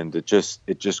 And it just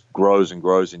grows and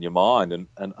grows in your mind, and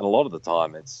a lot of the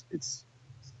time it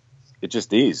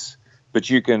just is. But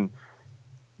you can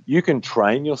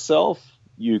train yourself.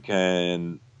 You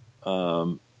can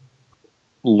learn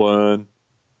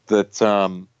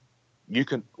that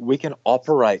we can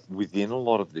operate within a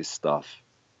lot of this stuff.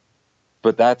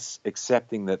 But that's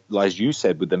accepting that, as you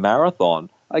said with the marathon.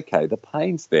 Okay, the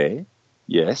pain's there.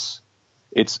 Yes,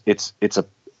 it's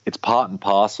part and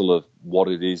parcel of what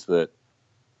it is that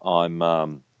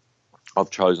I've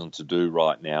chosen to do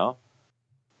right now,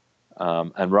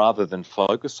 and rather than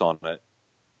focus on it,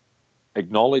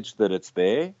 acknowledge that it's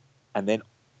there, and then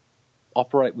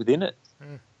operate within it.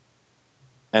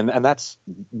 And that's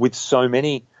with so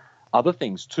many other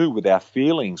things too, with our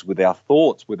feelings, with our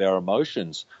thoughts, with our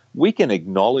emotions. We can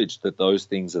acknowledge that those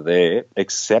things are there,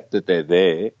 accept that they're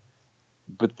there,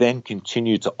 but then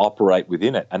continue to operate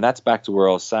within it. And that's back to where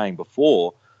I was saying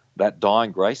before, that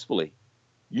dying gracefully.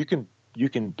 You can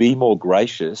be more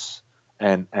gracious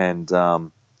and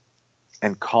kind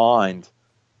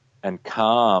and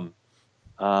calm,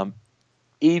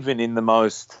 even in the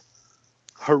most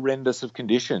horrendous of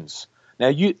conditions.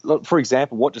 Now, for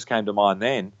example, what just came to mind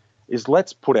then is,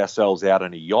 let's put ourselves out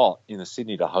on a yacht in the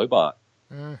Sydney to Hobart,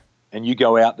 and you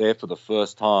go out there for the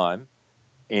first time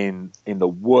in the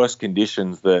worst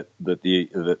conditions that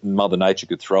Mother Nature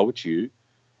could throw at you,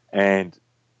 and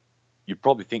you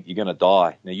probably think you're going to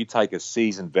die. Now, you take a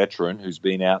seasoned veteran who's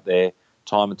been out there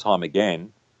time and time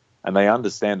again, and they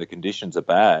understand the conditions are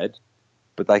bad,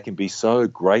 but they can be so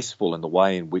graceful in the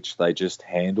way in which they just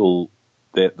handle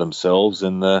themselves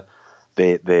and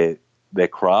their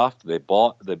craft, their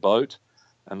boat,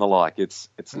 and the like. It's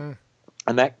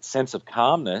and that sense of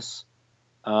calmness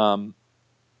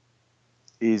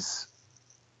is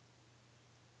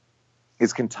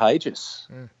contagious.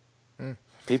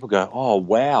 People go, oh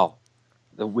wow,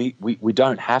 we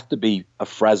don't have to be a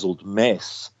frazzled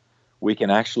mess. We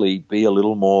can actually be a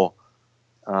little more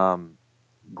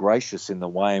gracious in the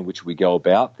way in which we go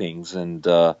about things, and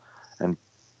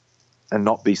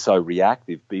not be so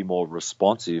reactive. Be more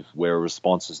responsive where a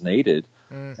response is needed,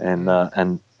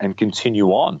 and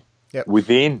continue on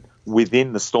within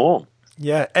the storm.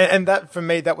 Yeah, and that, for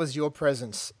me, that was your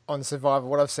presence on Survivor,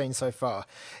 what I've seen so far.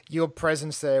 Your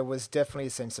presence there was definitely a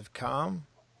sense of calm,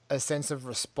 a sense of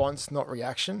response, not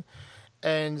reaction,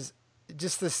 and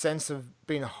just the sense of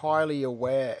being highly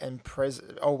aware and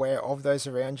aware of those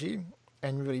around you,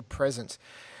 and really present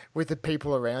with the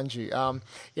people around you. Don't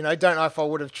know if I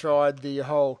would have tried the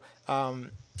whole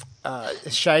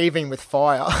shaving with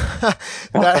fire.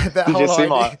 that Did whole you see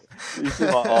idea. you see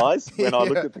my eyes when I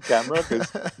looked at the camera?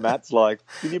 Because Matt's like,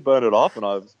 "Can you burn it off?" And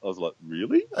I was like,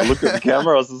 "Really?" I looked at the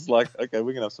camera. I was just like, "Okay,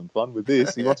 we're gonna have some fun with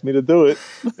this." He wants me to do it.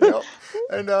 Yeah.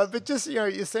 And but just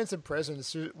your sense of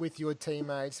presence with your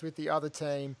teammates, with the other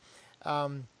team,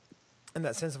 and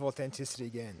that sense of authenticity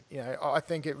again. I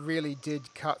think it really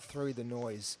did cut through the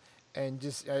noise and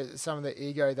just some of the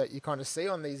ego that you kind of see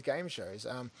on these game shows.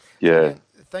 So again,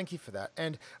 thank you for that.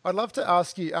 And I'd love to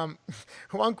ask you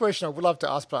one question I would love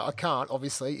to ask, but I can't,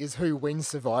 obviously, is who wins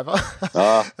Survivor?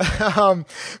 But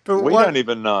we don't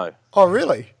even know. Oh,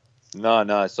 really?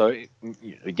 No. So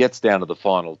it gets down to the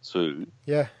final two.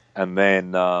 Yeah. And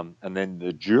then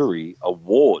the jury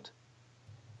award.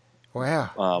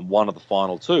 Wow. One of the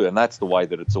final two, and that's the way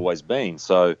that it's always been.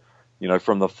 So,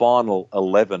 from the final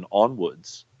 11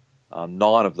 onwards,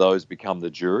 9 of those become the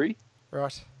jury,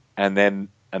 right? And then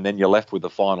you're left with the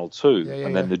final two,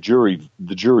 and then the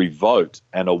jury vote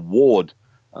and award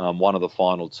one of the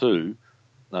final two,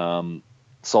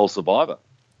 sole survivor.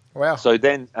 Wow. So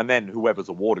then whoever's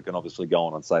awarded can obviously go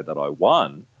on and say that I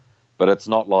won, but it's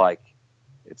not like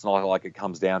it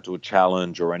comes down to a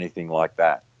challenge or anything like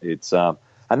that. It's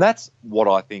and that's what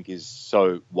I think is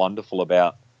so wonderful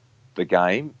about the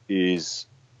game is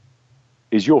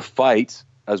your fate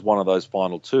as one of those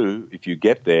final two, if you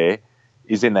get there,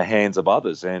 is in the hands of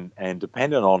others. And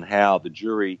depending on how the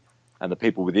jury and the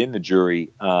people within the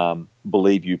jury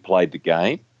believe you played the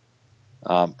game,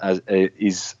 as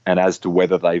to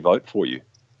whether they vote for you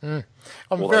or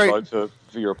they vote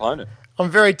for your opponent. I'm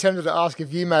very tempted to ask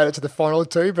if you made it to the final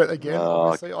two, but again,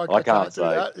 obviously, I can't do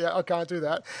that. Yeah, I can't do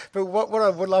that. But what I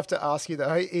would love to ask you,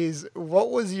 though, is what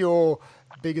was your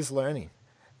biggest learning?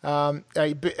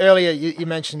 Earlier, you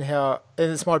mentioned how,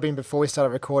 and this might have been before we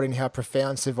started recording, how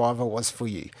profound Survivor was for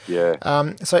you.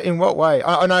 Yeah. So in what way?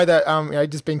 I know that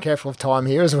just being careful of time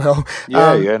here as well.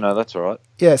 No, that's all right.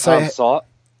 Yeah. So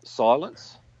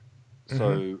silence. Mm-hmm.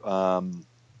 So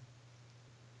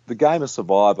the game of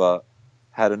Survivor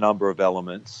had a number of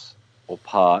elements or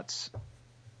parts.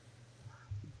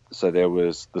 So there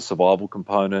was the survival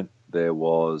component, there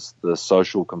was the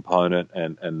social component,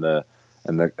 and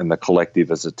the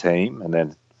collective as a team, and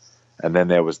then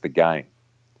there was the game.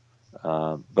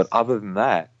 But other than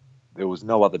that, there was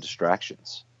no other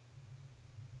distractions.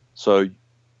 So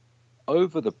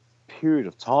over the period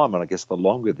of time, and I guess the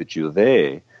longer that you're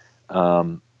there,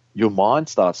 your mind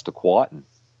starts to quieten.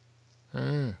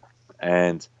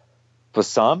 And for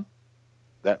some,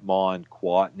 that mind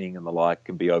quietening and the like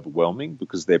can be overwhelming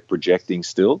because they're projecting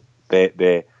still.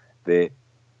 They're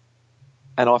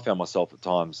and I found myself at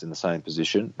times in the same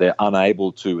position. They're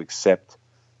unable to accept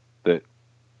that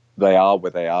they are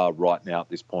where they are right now at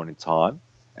this point in time.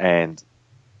 And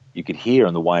you could hear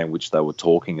in the way in which they were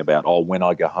talking about, when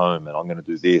I go home and I'm going to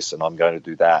do this and I'm going to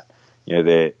do that.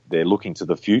 They're looking to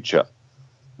the future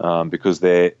because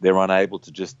they're unable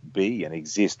to just be and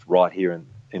exist right here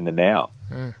in the now.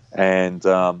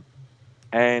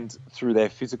 And through their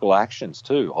physical actions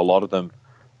too. A lot of them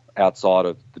outside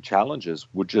of the challenges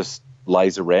would just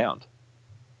laze around.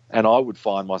 And I would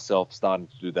find myself starting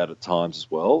to do that at times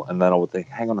as well. And then I would think,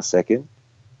 hang on a second,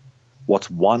 what's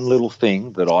one little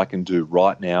thing that I can do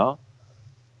right now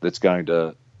that's going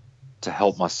to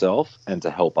help myself and to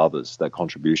help others, that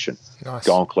contribution? Nice.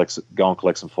 Go and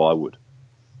collect some firewood.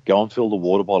 Go and fill the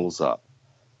water bottles up.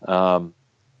 Go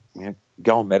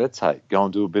and meditate. Go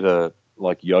and do a bit of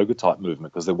like yoga type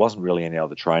movement, because there wasn't really any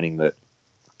other training that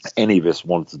any of us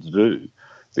wanted to do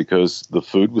because the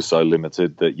food was so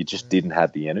limited that you just didn't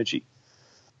have the energy.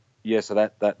 so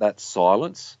that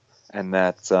silence and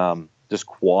that just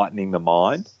quietening the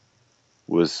mind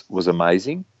was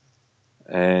amazing.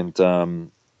 And there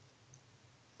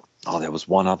was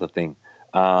one other thing.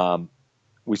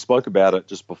 We spoke about it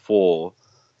just before,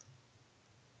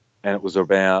 and it was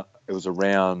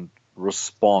around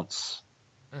response.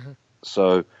 Mm-hmm.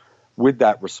 So with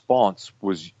that response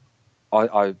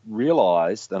I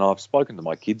realized, and I've spoken to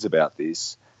my kids about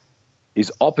this,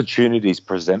 is opportunities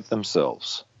present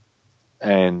themselves.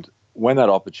 And when that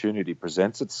opportunity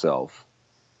presents itself,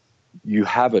 you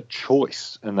have a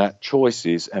choice, and that choice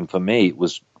is, and for me, it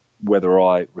was whether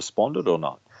I responded or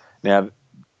not. Now,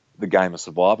 the game of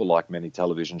survival, like many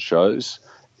television shows,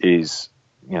 is,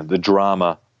 the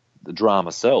drama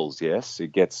sells. Yes,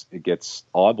 it gets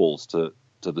eyeballs to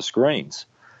the screens,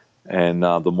 and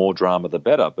the more drama, the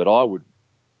better. But I would,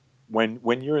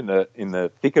 when you're in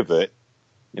the thick of it,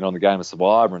 in the game of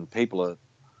survivor, and people are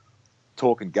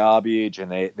talking garbage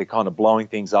and they're kind of blowing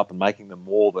things up and making it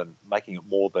more than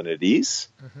it is.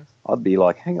 Mm-hmm. I'd be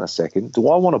like, hang on a second, do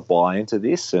I want to buy into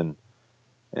this and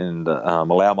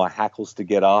allow my hackles to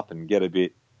get up and get a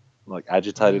bit like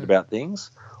agitated about things,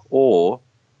 or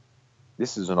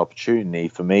this is an opportunity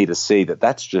for me to see that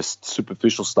that's just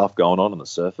superficial stuff going on the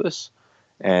surface,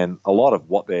 and a lot of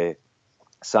what they're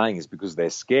saying is because they're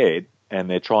scared and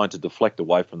they're trying to deflect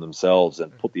away from themselves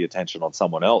and put the attention on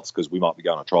someone else because we might be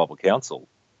going to tribal council.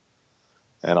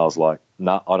 And I was like,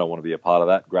 nah, I don't want to be a part of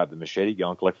that. Grab the machete, go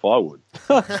and collect firewood.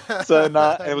 So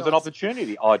it was an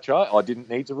opportunity. I didn't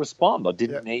need to respond. I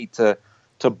didn't need to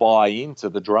buy into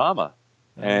the drama.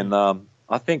 And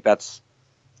I think that's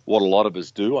what a lot of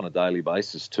us do on a daily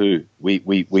basis too.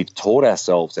 We've taught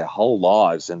ourselves our whole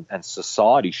lives, and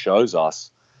society shows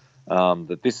us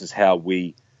that this is how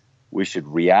we should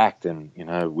react, and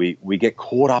we get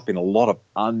caught up in a lot of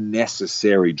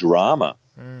unnecessary drama.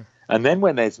 And then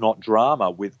when there's not drama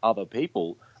with other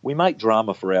people, we make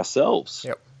drama for ourselves.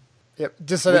 Yep.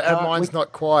 Just so that our mind's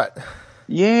not quiet.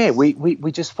 Yeah,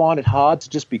 we just find it hard to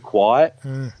just be quiet,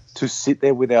 to sit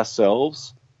there with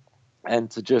ourselves and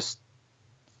to just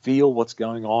feel what's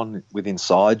going on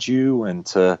inside you, and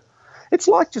it's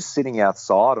like just sitting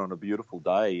outside on a beautiful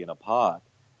day in a park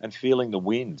and feeling the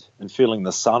wind and feeling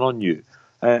the sun on you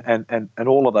and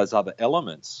all of those other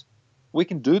elements. We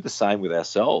can do the same with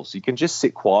ourselves. You can just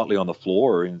sit quietly on the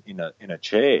floor or in a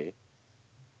chair,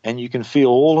 and you can feel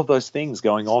all of those things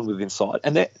going on within inside.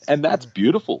 And that's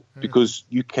beautiful because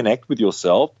you connect with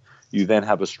yourself. You then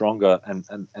have a stronger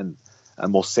and a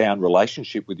more sound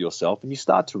relationship with yourself, and you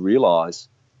start to realize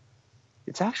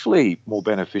it's actually more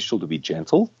beneficial to be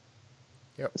gentle.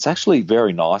 It's actually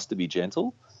very nice to be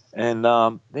gentle. And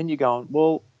then you're going,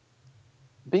 well,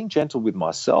 being gentle with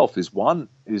myself is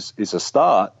a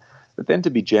start, but then to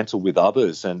be gentle with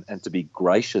others and to be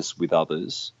gracious with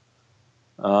others.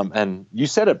 And you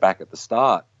said it back at the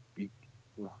start,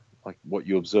 like what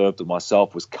you observed of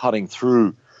myself was cutting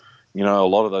through, a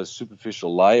lot of those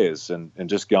superficial layers and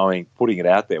just putting it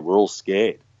out there. We're all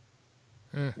scared.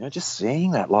 Just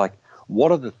seeing that, like,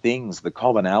 what are the things, the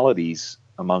commonalities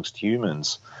amongst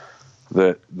humans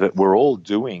that we're all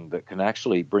doing that can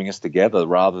actually bring us together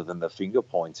rather than the finger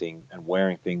pointing and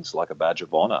wearing things like a badge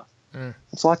of honor.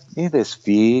 It's like, there's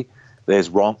fear, there's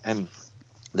wrong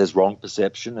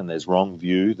perception, and there's wrong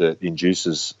view that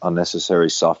induces unnecessary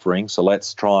suffering. So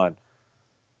let's try and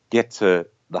get to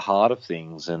the heart of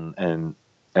things and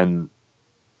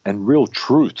real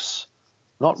truths,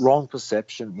 not wrong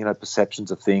perception,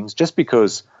 perceptions of things. Just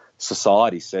because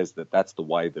society says that that's the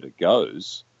way that it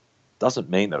goes doesn't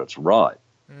mean that it's right.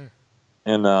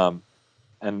 And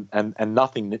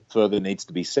nothing further needs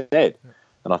to be said.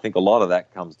 And I think a lot of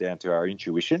that comes down to our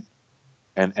intuition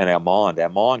and our mind. Our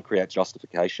mind creates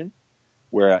justification,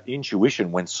 where our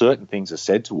intuition, when certain things are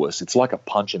said to us, it's like a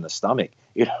punch in the stomach.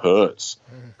 It hurts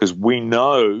because we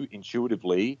know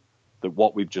intuitively that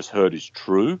what we've just heard is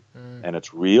true and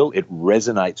it's real. It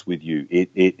resonates with you.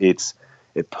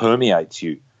 It permeates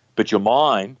you. But your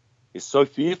mind is so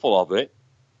fearful of it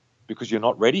because you're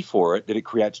not ready for it that it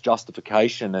creates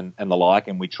justification and the like,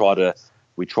 and we try to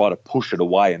push it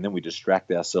away, and then we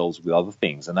distract ourselves with other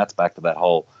things. And that's back to that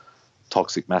whole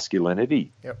toxic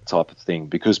masculinity type of thing,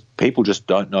 because people just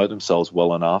don't know themselves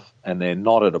well enough, and they're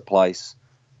not at a place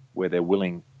where they're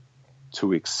willing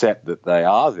to accept that they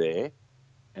are there.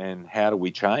 And how do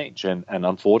we change? And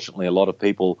unfortunately, a lot of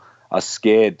people are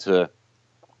scared to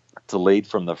lead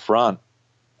from the front.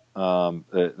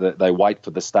 They wait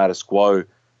for the status quo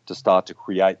to start to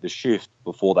create the shift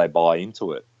before they buy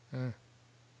into it.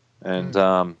 And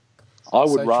I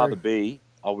would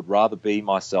rather be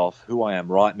myself, who I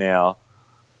am right now,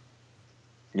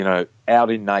 out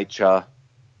in nature,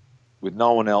 with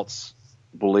no one else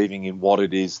believing in what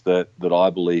it is that I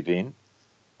believe in,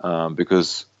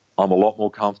 because I'm a lot more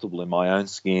comfortable in my own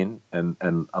skin and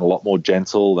a lot more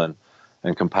gentle and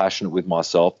compassionate with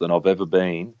myself than I've ever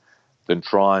been, than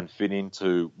try and fit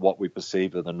into what we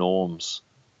perceive are the norms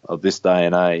of this day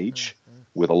and age,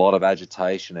 with a lot of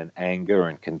agitation and anger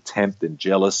and contempt and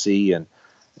jealousy and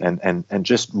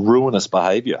just ruinous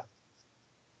behaviour.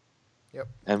 Yep.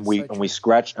 And we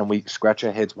scratch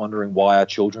our heads wondering why our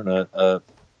children are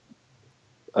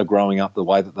growing up the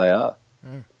way that they are.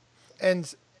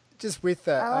 And just with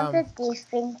that, I want to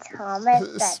give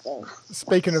Thomas Daddy.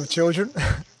 Speaking of children,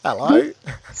 hello.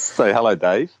 Say hello,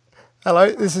 Dave.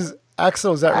 Hello, this is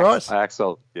Axel. Is that right?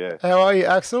 Axel, yeah. How are you,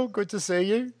 Axel? Good to see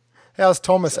you. How's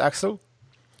Thomas, Axel?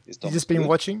 Is You Thomas just been good?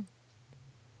 watching?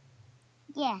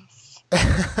 Yes.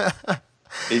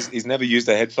 He's never used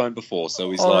a headphone before,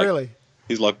 so he's Really?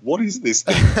 He's like, what is this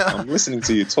thing? I'm listening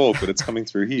to you talk, but it's coming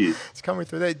through here. It's coming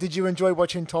through there. Did you enjoy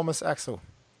watching Thomas, Axel?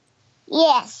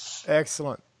 Yes.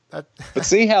 Excellent. But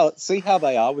see how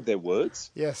they are with their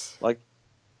words? Yes. Like,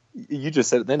 you just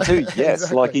said it then too. Yes.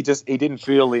 Exactly. Like he didn't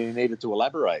feel he needed to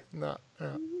elaborate. No.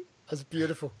 That's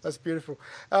beautiful. That's beautiful.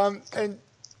 And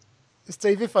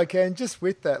Steve, if I can, just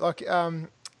with that, like,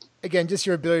 again, just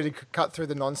your ability to cut through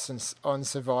the nonsense on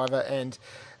Survivor, and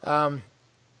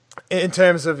in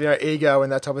terms of ego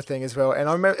and that type of thing as well. And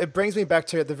I remember it brings me back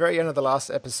to at the very end of the last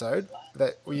episode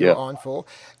that you were on for,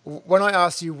 when I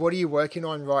asked you, what are you working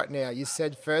on right now? You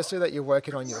said firstly that you're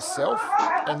working on yourself,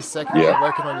 and secondly you're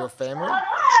working on your family.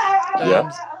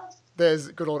 And there's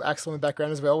good old Axel in the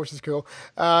background as well, which is cool.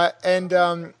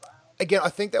 Again, I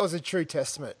think that was a true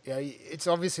testament. It's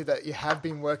obviously that you have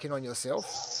been working on yourself,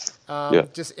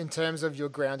 just in terms of your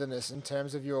groundedness, in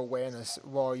terms of your awareness,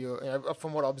 while you're,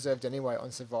 from what I observed anyway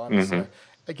on Survivor. Mm-hmm. So,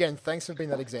 again, thanks for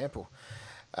being that example.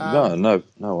 No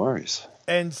worries.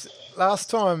 And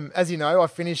last time, as you know, I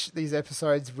finished these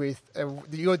episodes with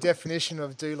your definition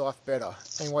of do life better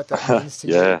and what that means to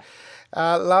you.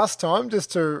 Last time,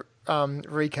 just to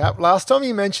recap, last time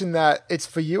you mentioned that it's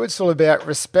for you, it's all about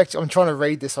respect. I'm trying to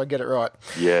read this so I get it right.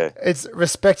 Yeah. It's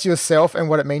respect yourself and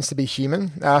what it means to be human.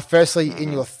 Firstly,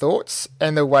 in your thoughts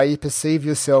and the way you perceive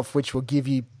yourself, which will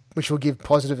give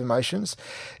positive emotions.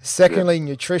 Secondly,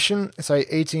 nutrition, so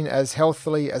eating as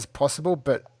healthily as possible,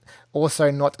 but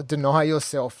also not deny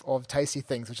yourself of tasty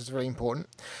things, which is really important.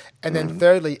 And then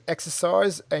thirdly,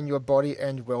 exercise and your body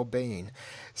and well-being.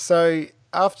 So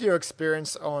after your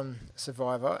experience on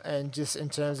Survivor and just in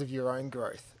terms of your own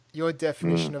growth, your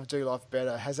definition of do life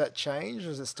better, has that changed,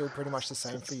 or is it still pretty much the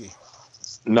same for you?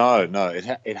 No,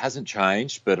 it hasn't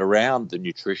changed, but around the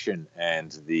nutrition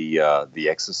and the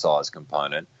exercise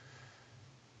component,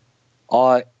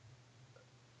 I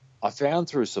found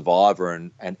through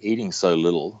Survivor and eating so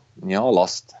little, I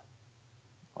lost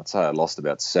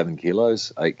about 7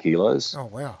 kilos, 8 kilos. Oh,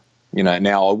 wow.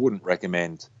 Now I wouldn't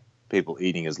recommend people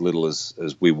eating as little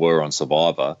as we were on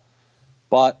Survivor,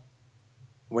 but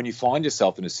when you find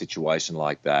yourself in a situation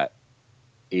like that,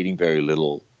 eating very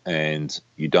little and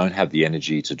you don't have the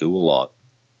energy to do a lot,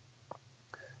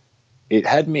 it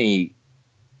had me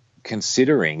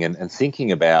considering and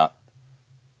thinking about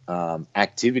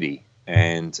activity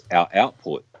and our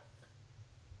output.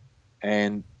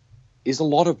 And is a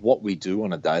lot of what we do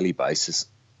on a daily basis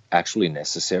actually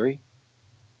necessary?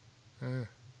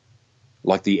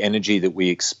 Like the energy that we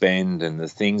expend and the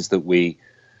things that we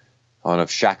kind of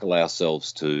shackle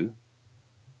ourselves to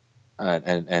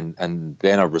and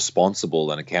then are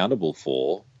responsible and accountable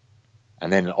for.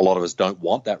 And then a lot of us don't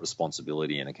want that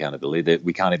responsibility and accountability, that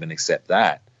we can't even accept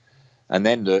that. And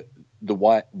then the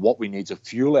way, what we need to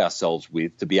fuel ourselves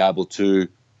with to be able to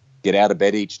get out of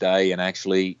bed each day and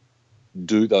actually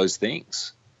do those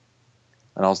things.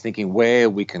 And I was thinking where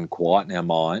we can quieten our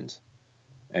mind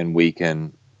and we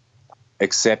can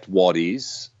accept what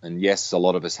is. And yes, a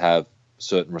lot of us have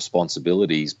certain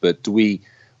responsibilities, but do we,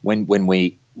 when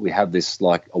we have this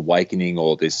like awakening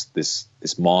or this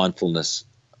mindfulness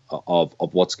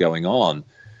of what's going on,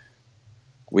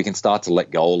 we can start to let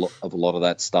go of a lot of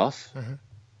that stuff.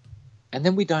 And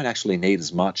then we don't actually need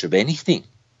as much of anything.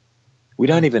 We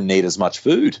don't even need as much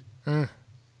food.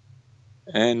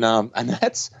 And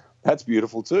that's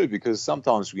beautiful too, because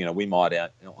sometimes, we might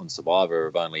out on Survivor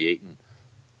have only eaten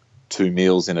 2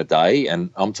 meals in a day,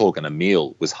 and I'm talking a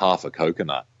meal was half a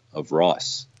coconut of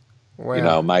rice.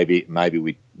 Wow. Maybe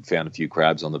we found a few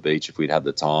crabs on the beach if we'd had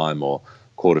the time, or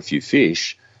caught a few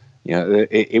fish.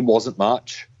 It wasn't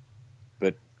much,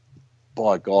 but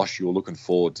by gosh, you were looking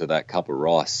forward to that cup of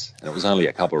rice, and it was only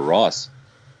a cup of rice.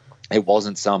 It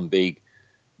wasn't some big,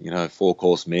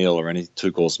 4-course meal or any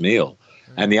 2-course meal.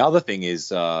 And the other thing is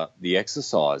the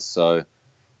exercise. So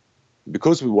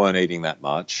because we weren't eating that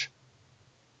much,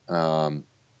 there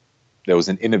was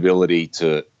an inability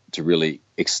to really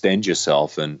extend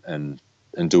yourself and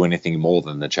do anything more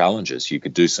than the challenges. You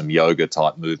could do some yoga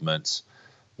type movements,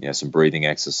 some breathing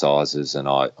exercises, and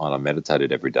I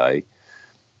meditated every day.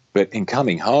 But in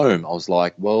coming home, I was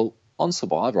like, well, on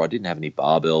Survivor, I didn't have any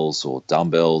barbells or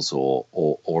dumbbells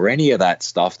or any of that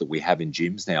stuff that we have in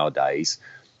gyms nowadays.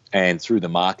 And through the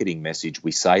marketing message,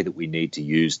 we say that we need to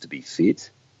use to be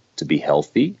fit, to be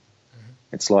healthy.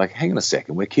 It's like, hang on a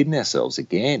second, we're kidding ourselves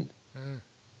again.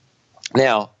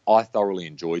 Now, I thoroughly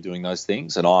enjoy doing those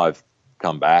things, and I've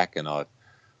come back and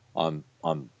I'm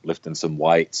lifting some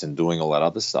weights and doing all that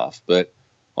other stuff. But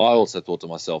I also thought to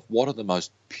myself, what are the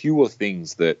most pure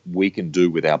things that we can do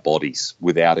with our bodies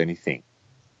without anything?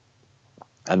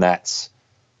 And that's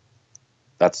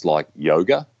like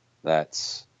yoga.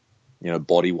 That's,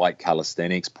 body weight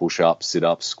calisthenics, push-ups,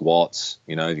 sit-ups, squats.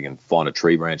 You can find a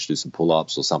tree branch, do some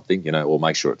pull-ups or something, or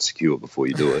make sure it's secure before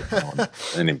you do it.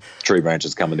 And if tree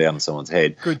branches coming down on someone's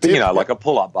head. Good but, tip. like a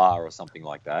pull-up bar or something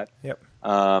like that. Yep.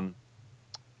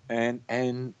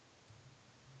 And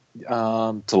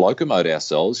to locomote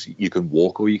ourselves, you can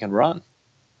walk or you can run.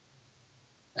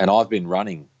 And I've been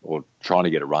running or trying to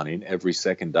get a run in every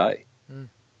second day.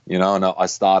 And I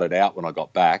started out when I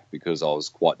got back because I was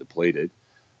quite depleted.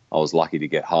 I was lucky to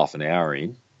get half an hour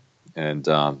in and,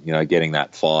 getting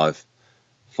that 5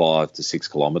 to 6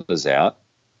 kilometres out.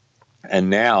 And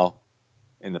now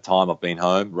in the time I've been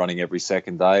home running every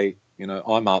second day,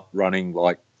 I'm up running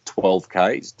like 12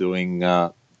 Ks doing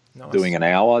doing an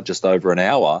hour, just over an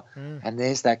hour. And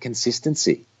there's that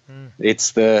consistency.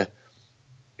 It's that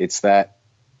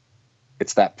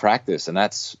practice. And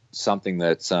that's something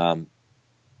that's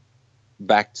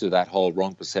back to that whole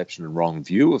wrong perception and wrong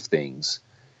view of things.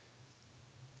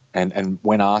 And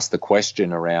when asked the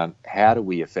question around how do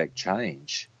we affect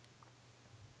change,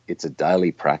 it's a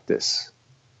daily practice.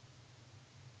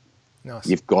 Nice.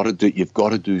 You've got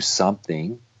to do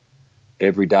something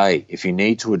every day. If you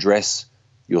need to address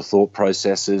your thought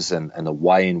processes and the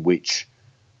way in which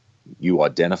you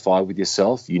identify with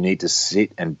yourself, you need to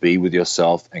sit and be with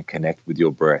yourself and connect with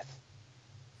your breath.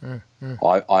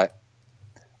 What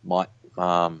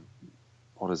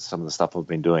is some of the stuff I've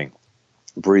been doing?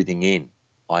 Breathing in.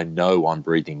 I know I'm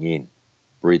breathing in.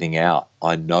 Breathing out.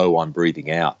 I know I'm breathing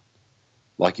out.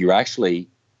 Like you're actually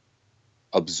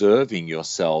observing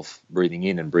yourself breathing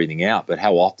in and breathing out. But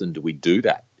how often do we do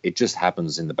that? It just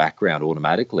happens in the background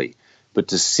automatically. But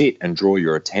to sit and draw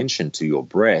your attention to your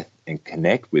breath and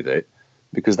connect with it,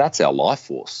 because that's our life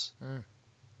force.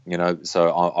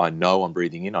 So I know I'm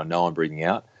breathing in. I know I'm breathing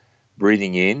out.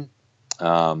 Breathing in,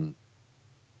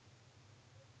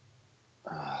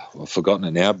 I've forgotten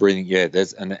it now. Breathing,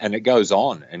 and it goes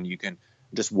on, and you can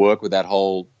just work with that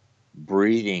whole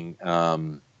breathing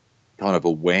kind of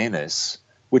awareness,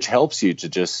 which helps you to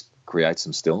just create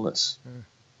some stillness.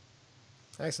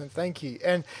 Excellent, thank you.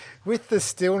 And with the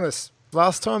stillness,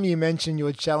 last time you mentioned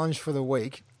your challenge for the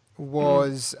week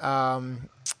was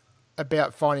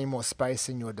about finding more space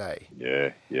in your day.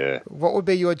 Yeah. What would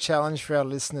be your challenge for our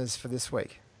listeners for this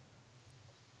week?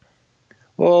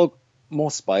 Well,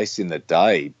 more space in the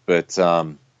day, but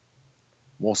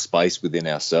more space within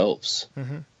ourselves.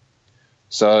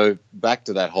 So back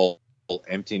to that whole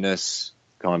emptiness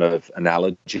kind of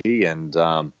analogy and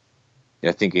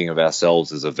thinking of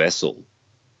ourselves as a vessel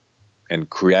and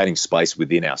creating space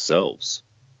within ourselves.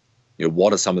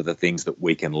 What are some of the things that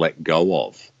we can let go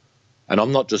of? And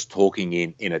I'm not just talking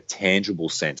in a tangible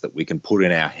sense that we can put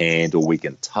in our hand or we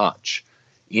can touch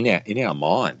in our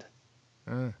mind.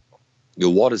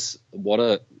 What are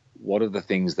the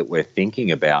things that we're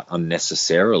thinking about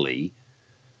unnecessarily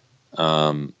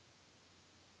that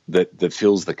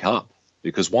fills the cup?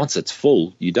 Because once it's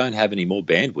full, you don't have any more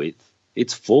bandwidth.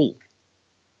 It's full.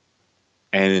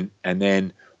 And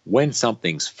then when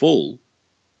something's full,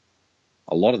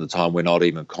 a lot of the time we're not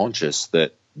even conscious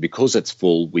that because it's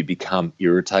full, we become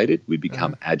irritated, we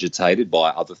become agitated by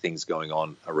other things going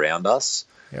on around us,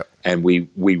 and we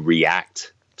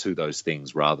react to those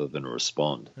things rather than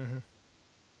respond.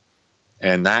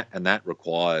 And that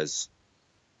requires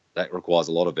a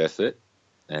lot of effort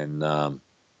and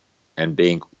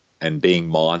being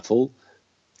mindful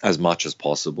as much as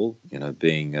possible,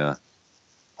 being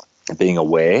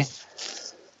aware.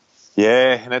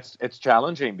 And it's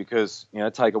challenging because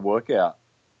take a workout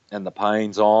and the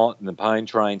pain's on and the pain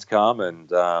trains come and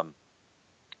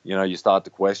you start to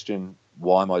question,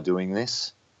 why am I doing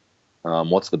this?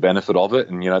 What's the benefit of it?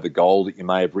 And, the goal that you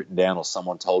may have written down or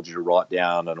someone told you to write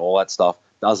down and all that stuff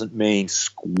doesn't mean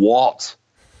squat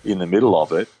in the middle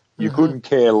of it, you couldn't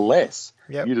care less.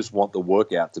 Yep. You just want the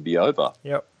workout to be over.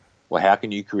 Yep. Well, how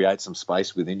can you create some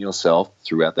space within yourself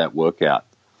throughout that workout?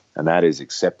 And that is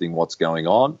accepting what's going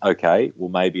on. Okay, well,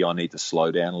 maybe I need to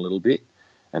slow down a little bit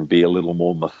and be a little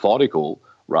more methodical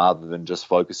rather than just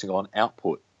focusing on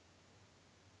output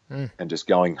and just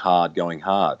going hard.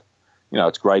 You know,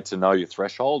 it's great to know your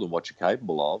threshold and what you're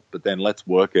capable of, but then let's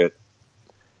work at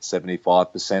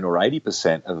 75% or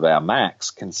 80% of our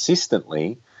max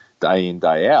consistently day in,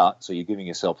 day out. So you're giving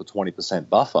yourself a 20%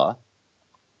 buffer,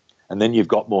 and then you've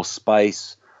got more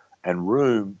space and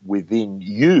room within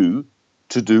you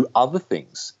to do other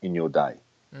things in your day.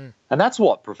 And that's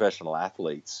what professional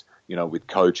athletes, you know, with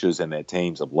coaches and their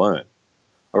teams have learned.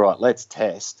 All right, let's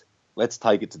test. Let's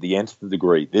take it to the nth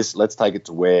degree. Let's take it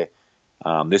to where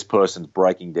this person's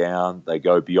breaking down. They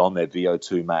go beyond their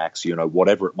VO2 max, you know,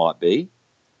 whatever it might be.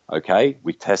 Okay,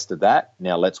 we've tested that.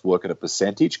 Now let's work at a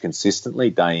percentage consistently,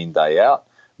 day in, day out.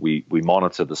 We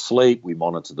monitor the sleep. We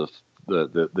monitor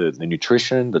the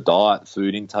nutrition, the diet,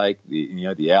 food intake,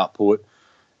 the output,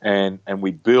 and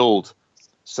we build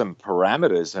some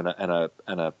parameters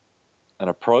and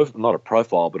a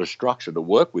profile, but a structure to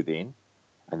work within,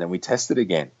 and then we test it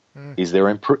again. Is there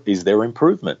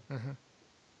improvement?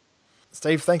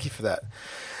 Steve, thank you for that.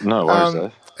 No worries,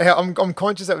 Dave. I'm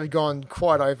conscious that we've gone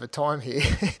quite over time here.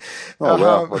 Oh,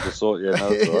 wow. I just thought, yeah, no,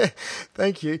 that's all right.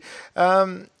 Thank you.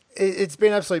 It's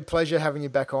been an absolute pleasure having you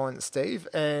back on, Steve.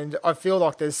 And I feel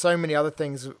like there's so many other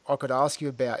things I could ask you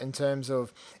about in terms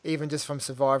of even just from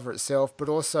Survivor itself, but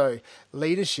also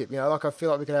leadership. You know, like I feel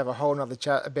like we could have a whole nother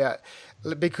chat about,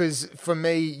 because for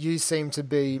me, you seem to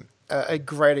be a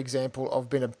great example of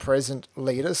being a present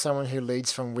leader, someone who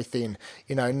leads from within,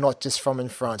 you know, not just from in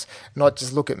front, not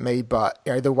just look at me, but,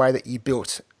 you know, the way that you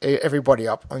built everybody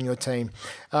up on your team.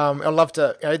 I'd love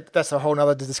to, you know, that's a whole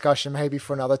nother discussion maybe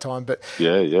for another time, but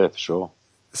yeah, for sure.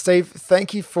 Steve,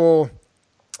 thank you for,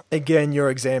 again, your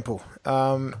example.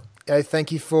 You know,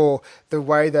 thank you for the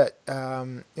way that,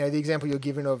 you know, the example you're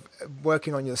giving of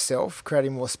working on yourself,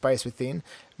 creating more space within,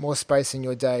 more space in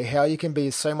your day, how you can be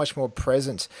so much more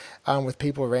present with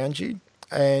people around you,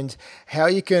 and how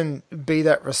you can be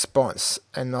that response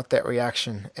and not that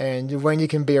reaction. And when you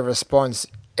can be a response,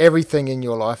 everything in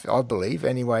your life, I believe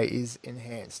anyway, is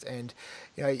enhanced. And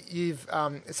you know, you've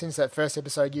since that first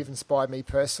episode, you've inspired me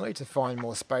personally to find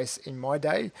more space in my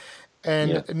day.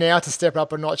 And now to step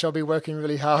up a notch, I'll be working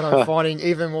really hard on finding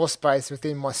even more space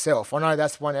within myself. I know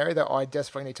that's one area that I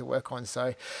desperately need to work on.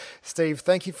 So, Steve,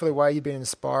 thank you for the way you've been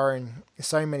inspiring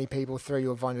so many people through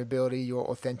your vulnerability, your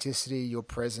authenticity, your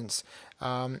presence,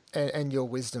 and your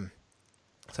wisdom.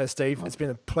 So, Steve, it's been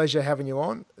a pleasure having you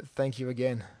on. Thank you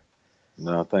again.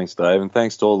 No, thanks, Dave, and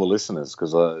thanks to all the listeners,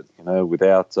 because you know,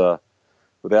 without the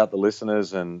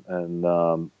listeners and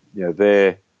you know,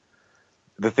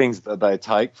 the things that they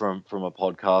take from a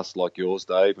podcast like yours,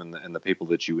 Dave, and the people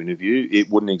that you interview, it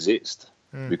wouldn't exist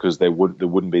because there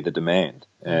wouldn't be the demand.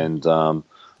 And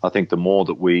I think the more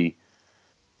that we,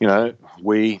 you know,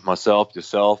 myself,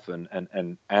 yourself, and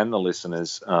the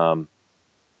listeners kind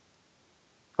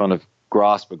of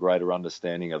grasp a greater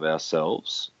understanding of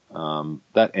ourselves,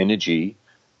 that energy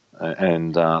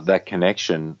and that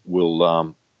connection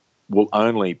will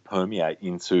only permeate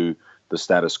into the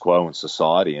status quo in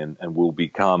society, and we'll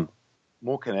become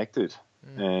more connected,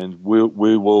 and we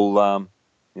will,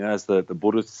 you know, as the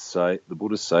Buddhists say,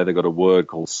 they've got a word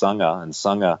called Sangha, and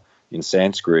Sangha in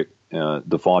Sanskrit,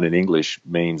 defined in English,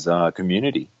 means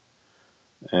community.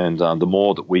 And the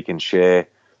more that we can share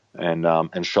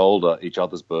and shoulder each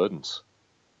other's burdens,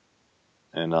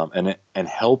 and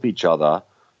help each other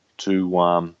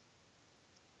to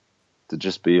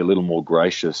just be a little more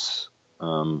gracious,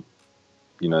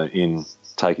 you know, in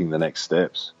taking the next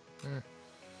steps.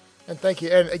 And thank you.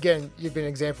 And again, you've been an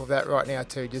example of that right now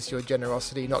too, just your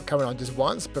generosity, not coming on just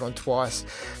once, but on twice.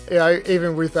 You know,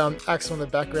 even with Axel in the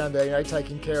background there, you know,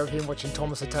 taking care of him, watching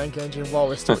Thomas the Tank Engine while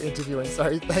we're still interviewing.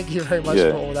 So thank you very much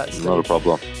for all that, Steve. Not a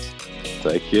problem.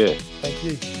 Take care. Thank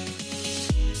you.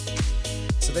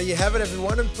 So there you have it,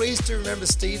 everyone. And please do remember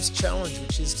Steve's challenge,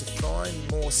 which is to find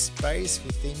more space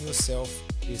within yourself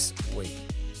this week.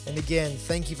 And again,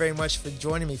 thank you very much for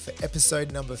joining me for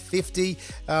episode number 50.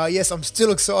 Yes, I'm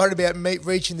still excited about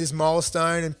reaching this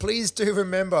milestone. And please do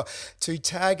remember to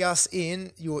tag us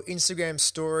in your Instagram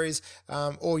stories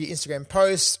or your Instagram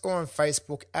posts, or on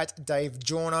Facebook at Dave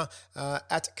Joyner,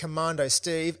 at Commando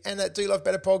Steve, and at Do Love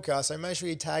Better Podcast. So make sure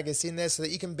you tag us in there so that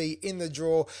you can be in the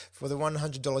draw for the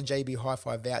 $100 JB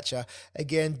Hi-Fi voucher.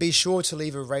 Again, be sure to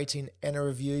leave a rating and a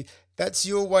review. That's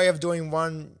your way of doing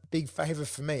one big favor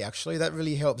for me, actually. That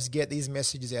really helps get these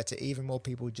messages out to even more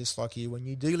people just like you when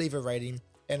you do leave a rating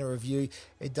and a review.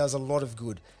 It does a lot of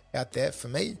good out there for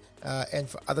me and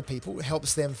for other people. It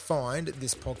helps them find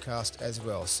this podcast as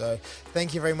well. So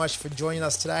thank you very much for joining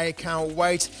us today. Can't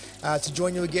wait to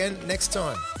join you again next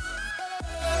time.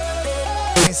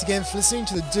 Thanks again for listening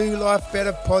to the Do Life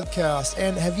Better podcast.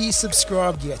 And have you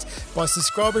subscribed yet? By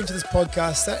subscribing to this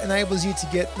podcast, that enables you to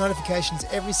get notifications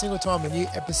every single time a new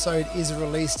episode is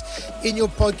released. In your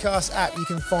podcast app, you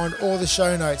can find all the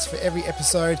show notes for every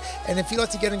episode. And if you'd like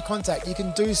to get in contact, you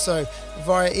can do so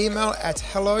via email at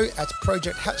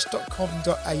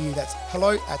hello@projecthatch.com.au. That's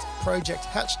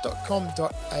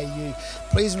hello@projecthatch.com.au.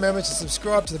 Please remember to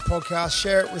subscribe to the podcast,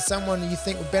 share it with someone you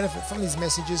think would benefit from these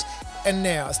messages. And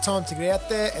now it's time to get out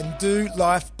there and do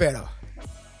life better.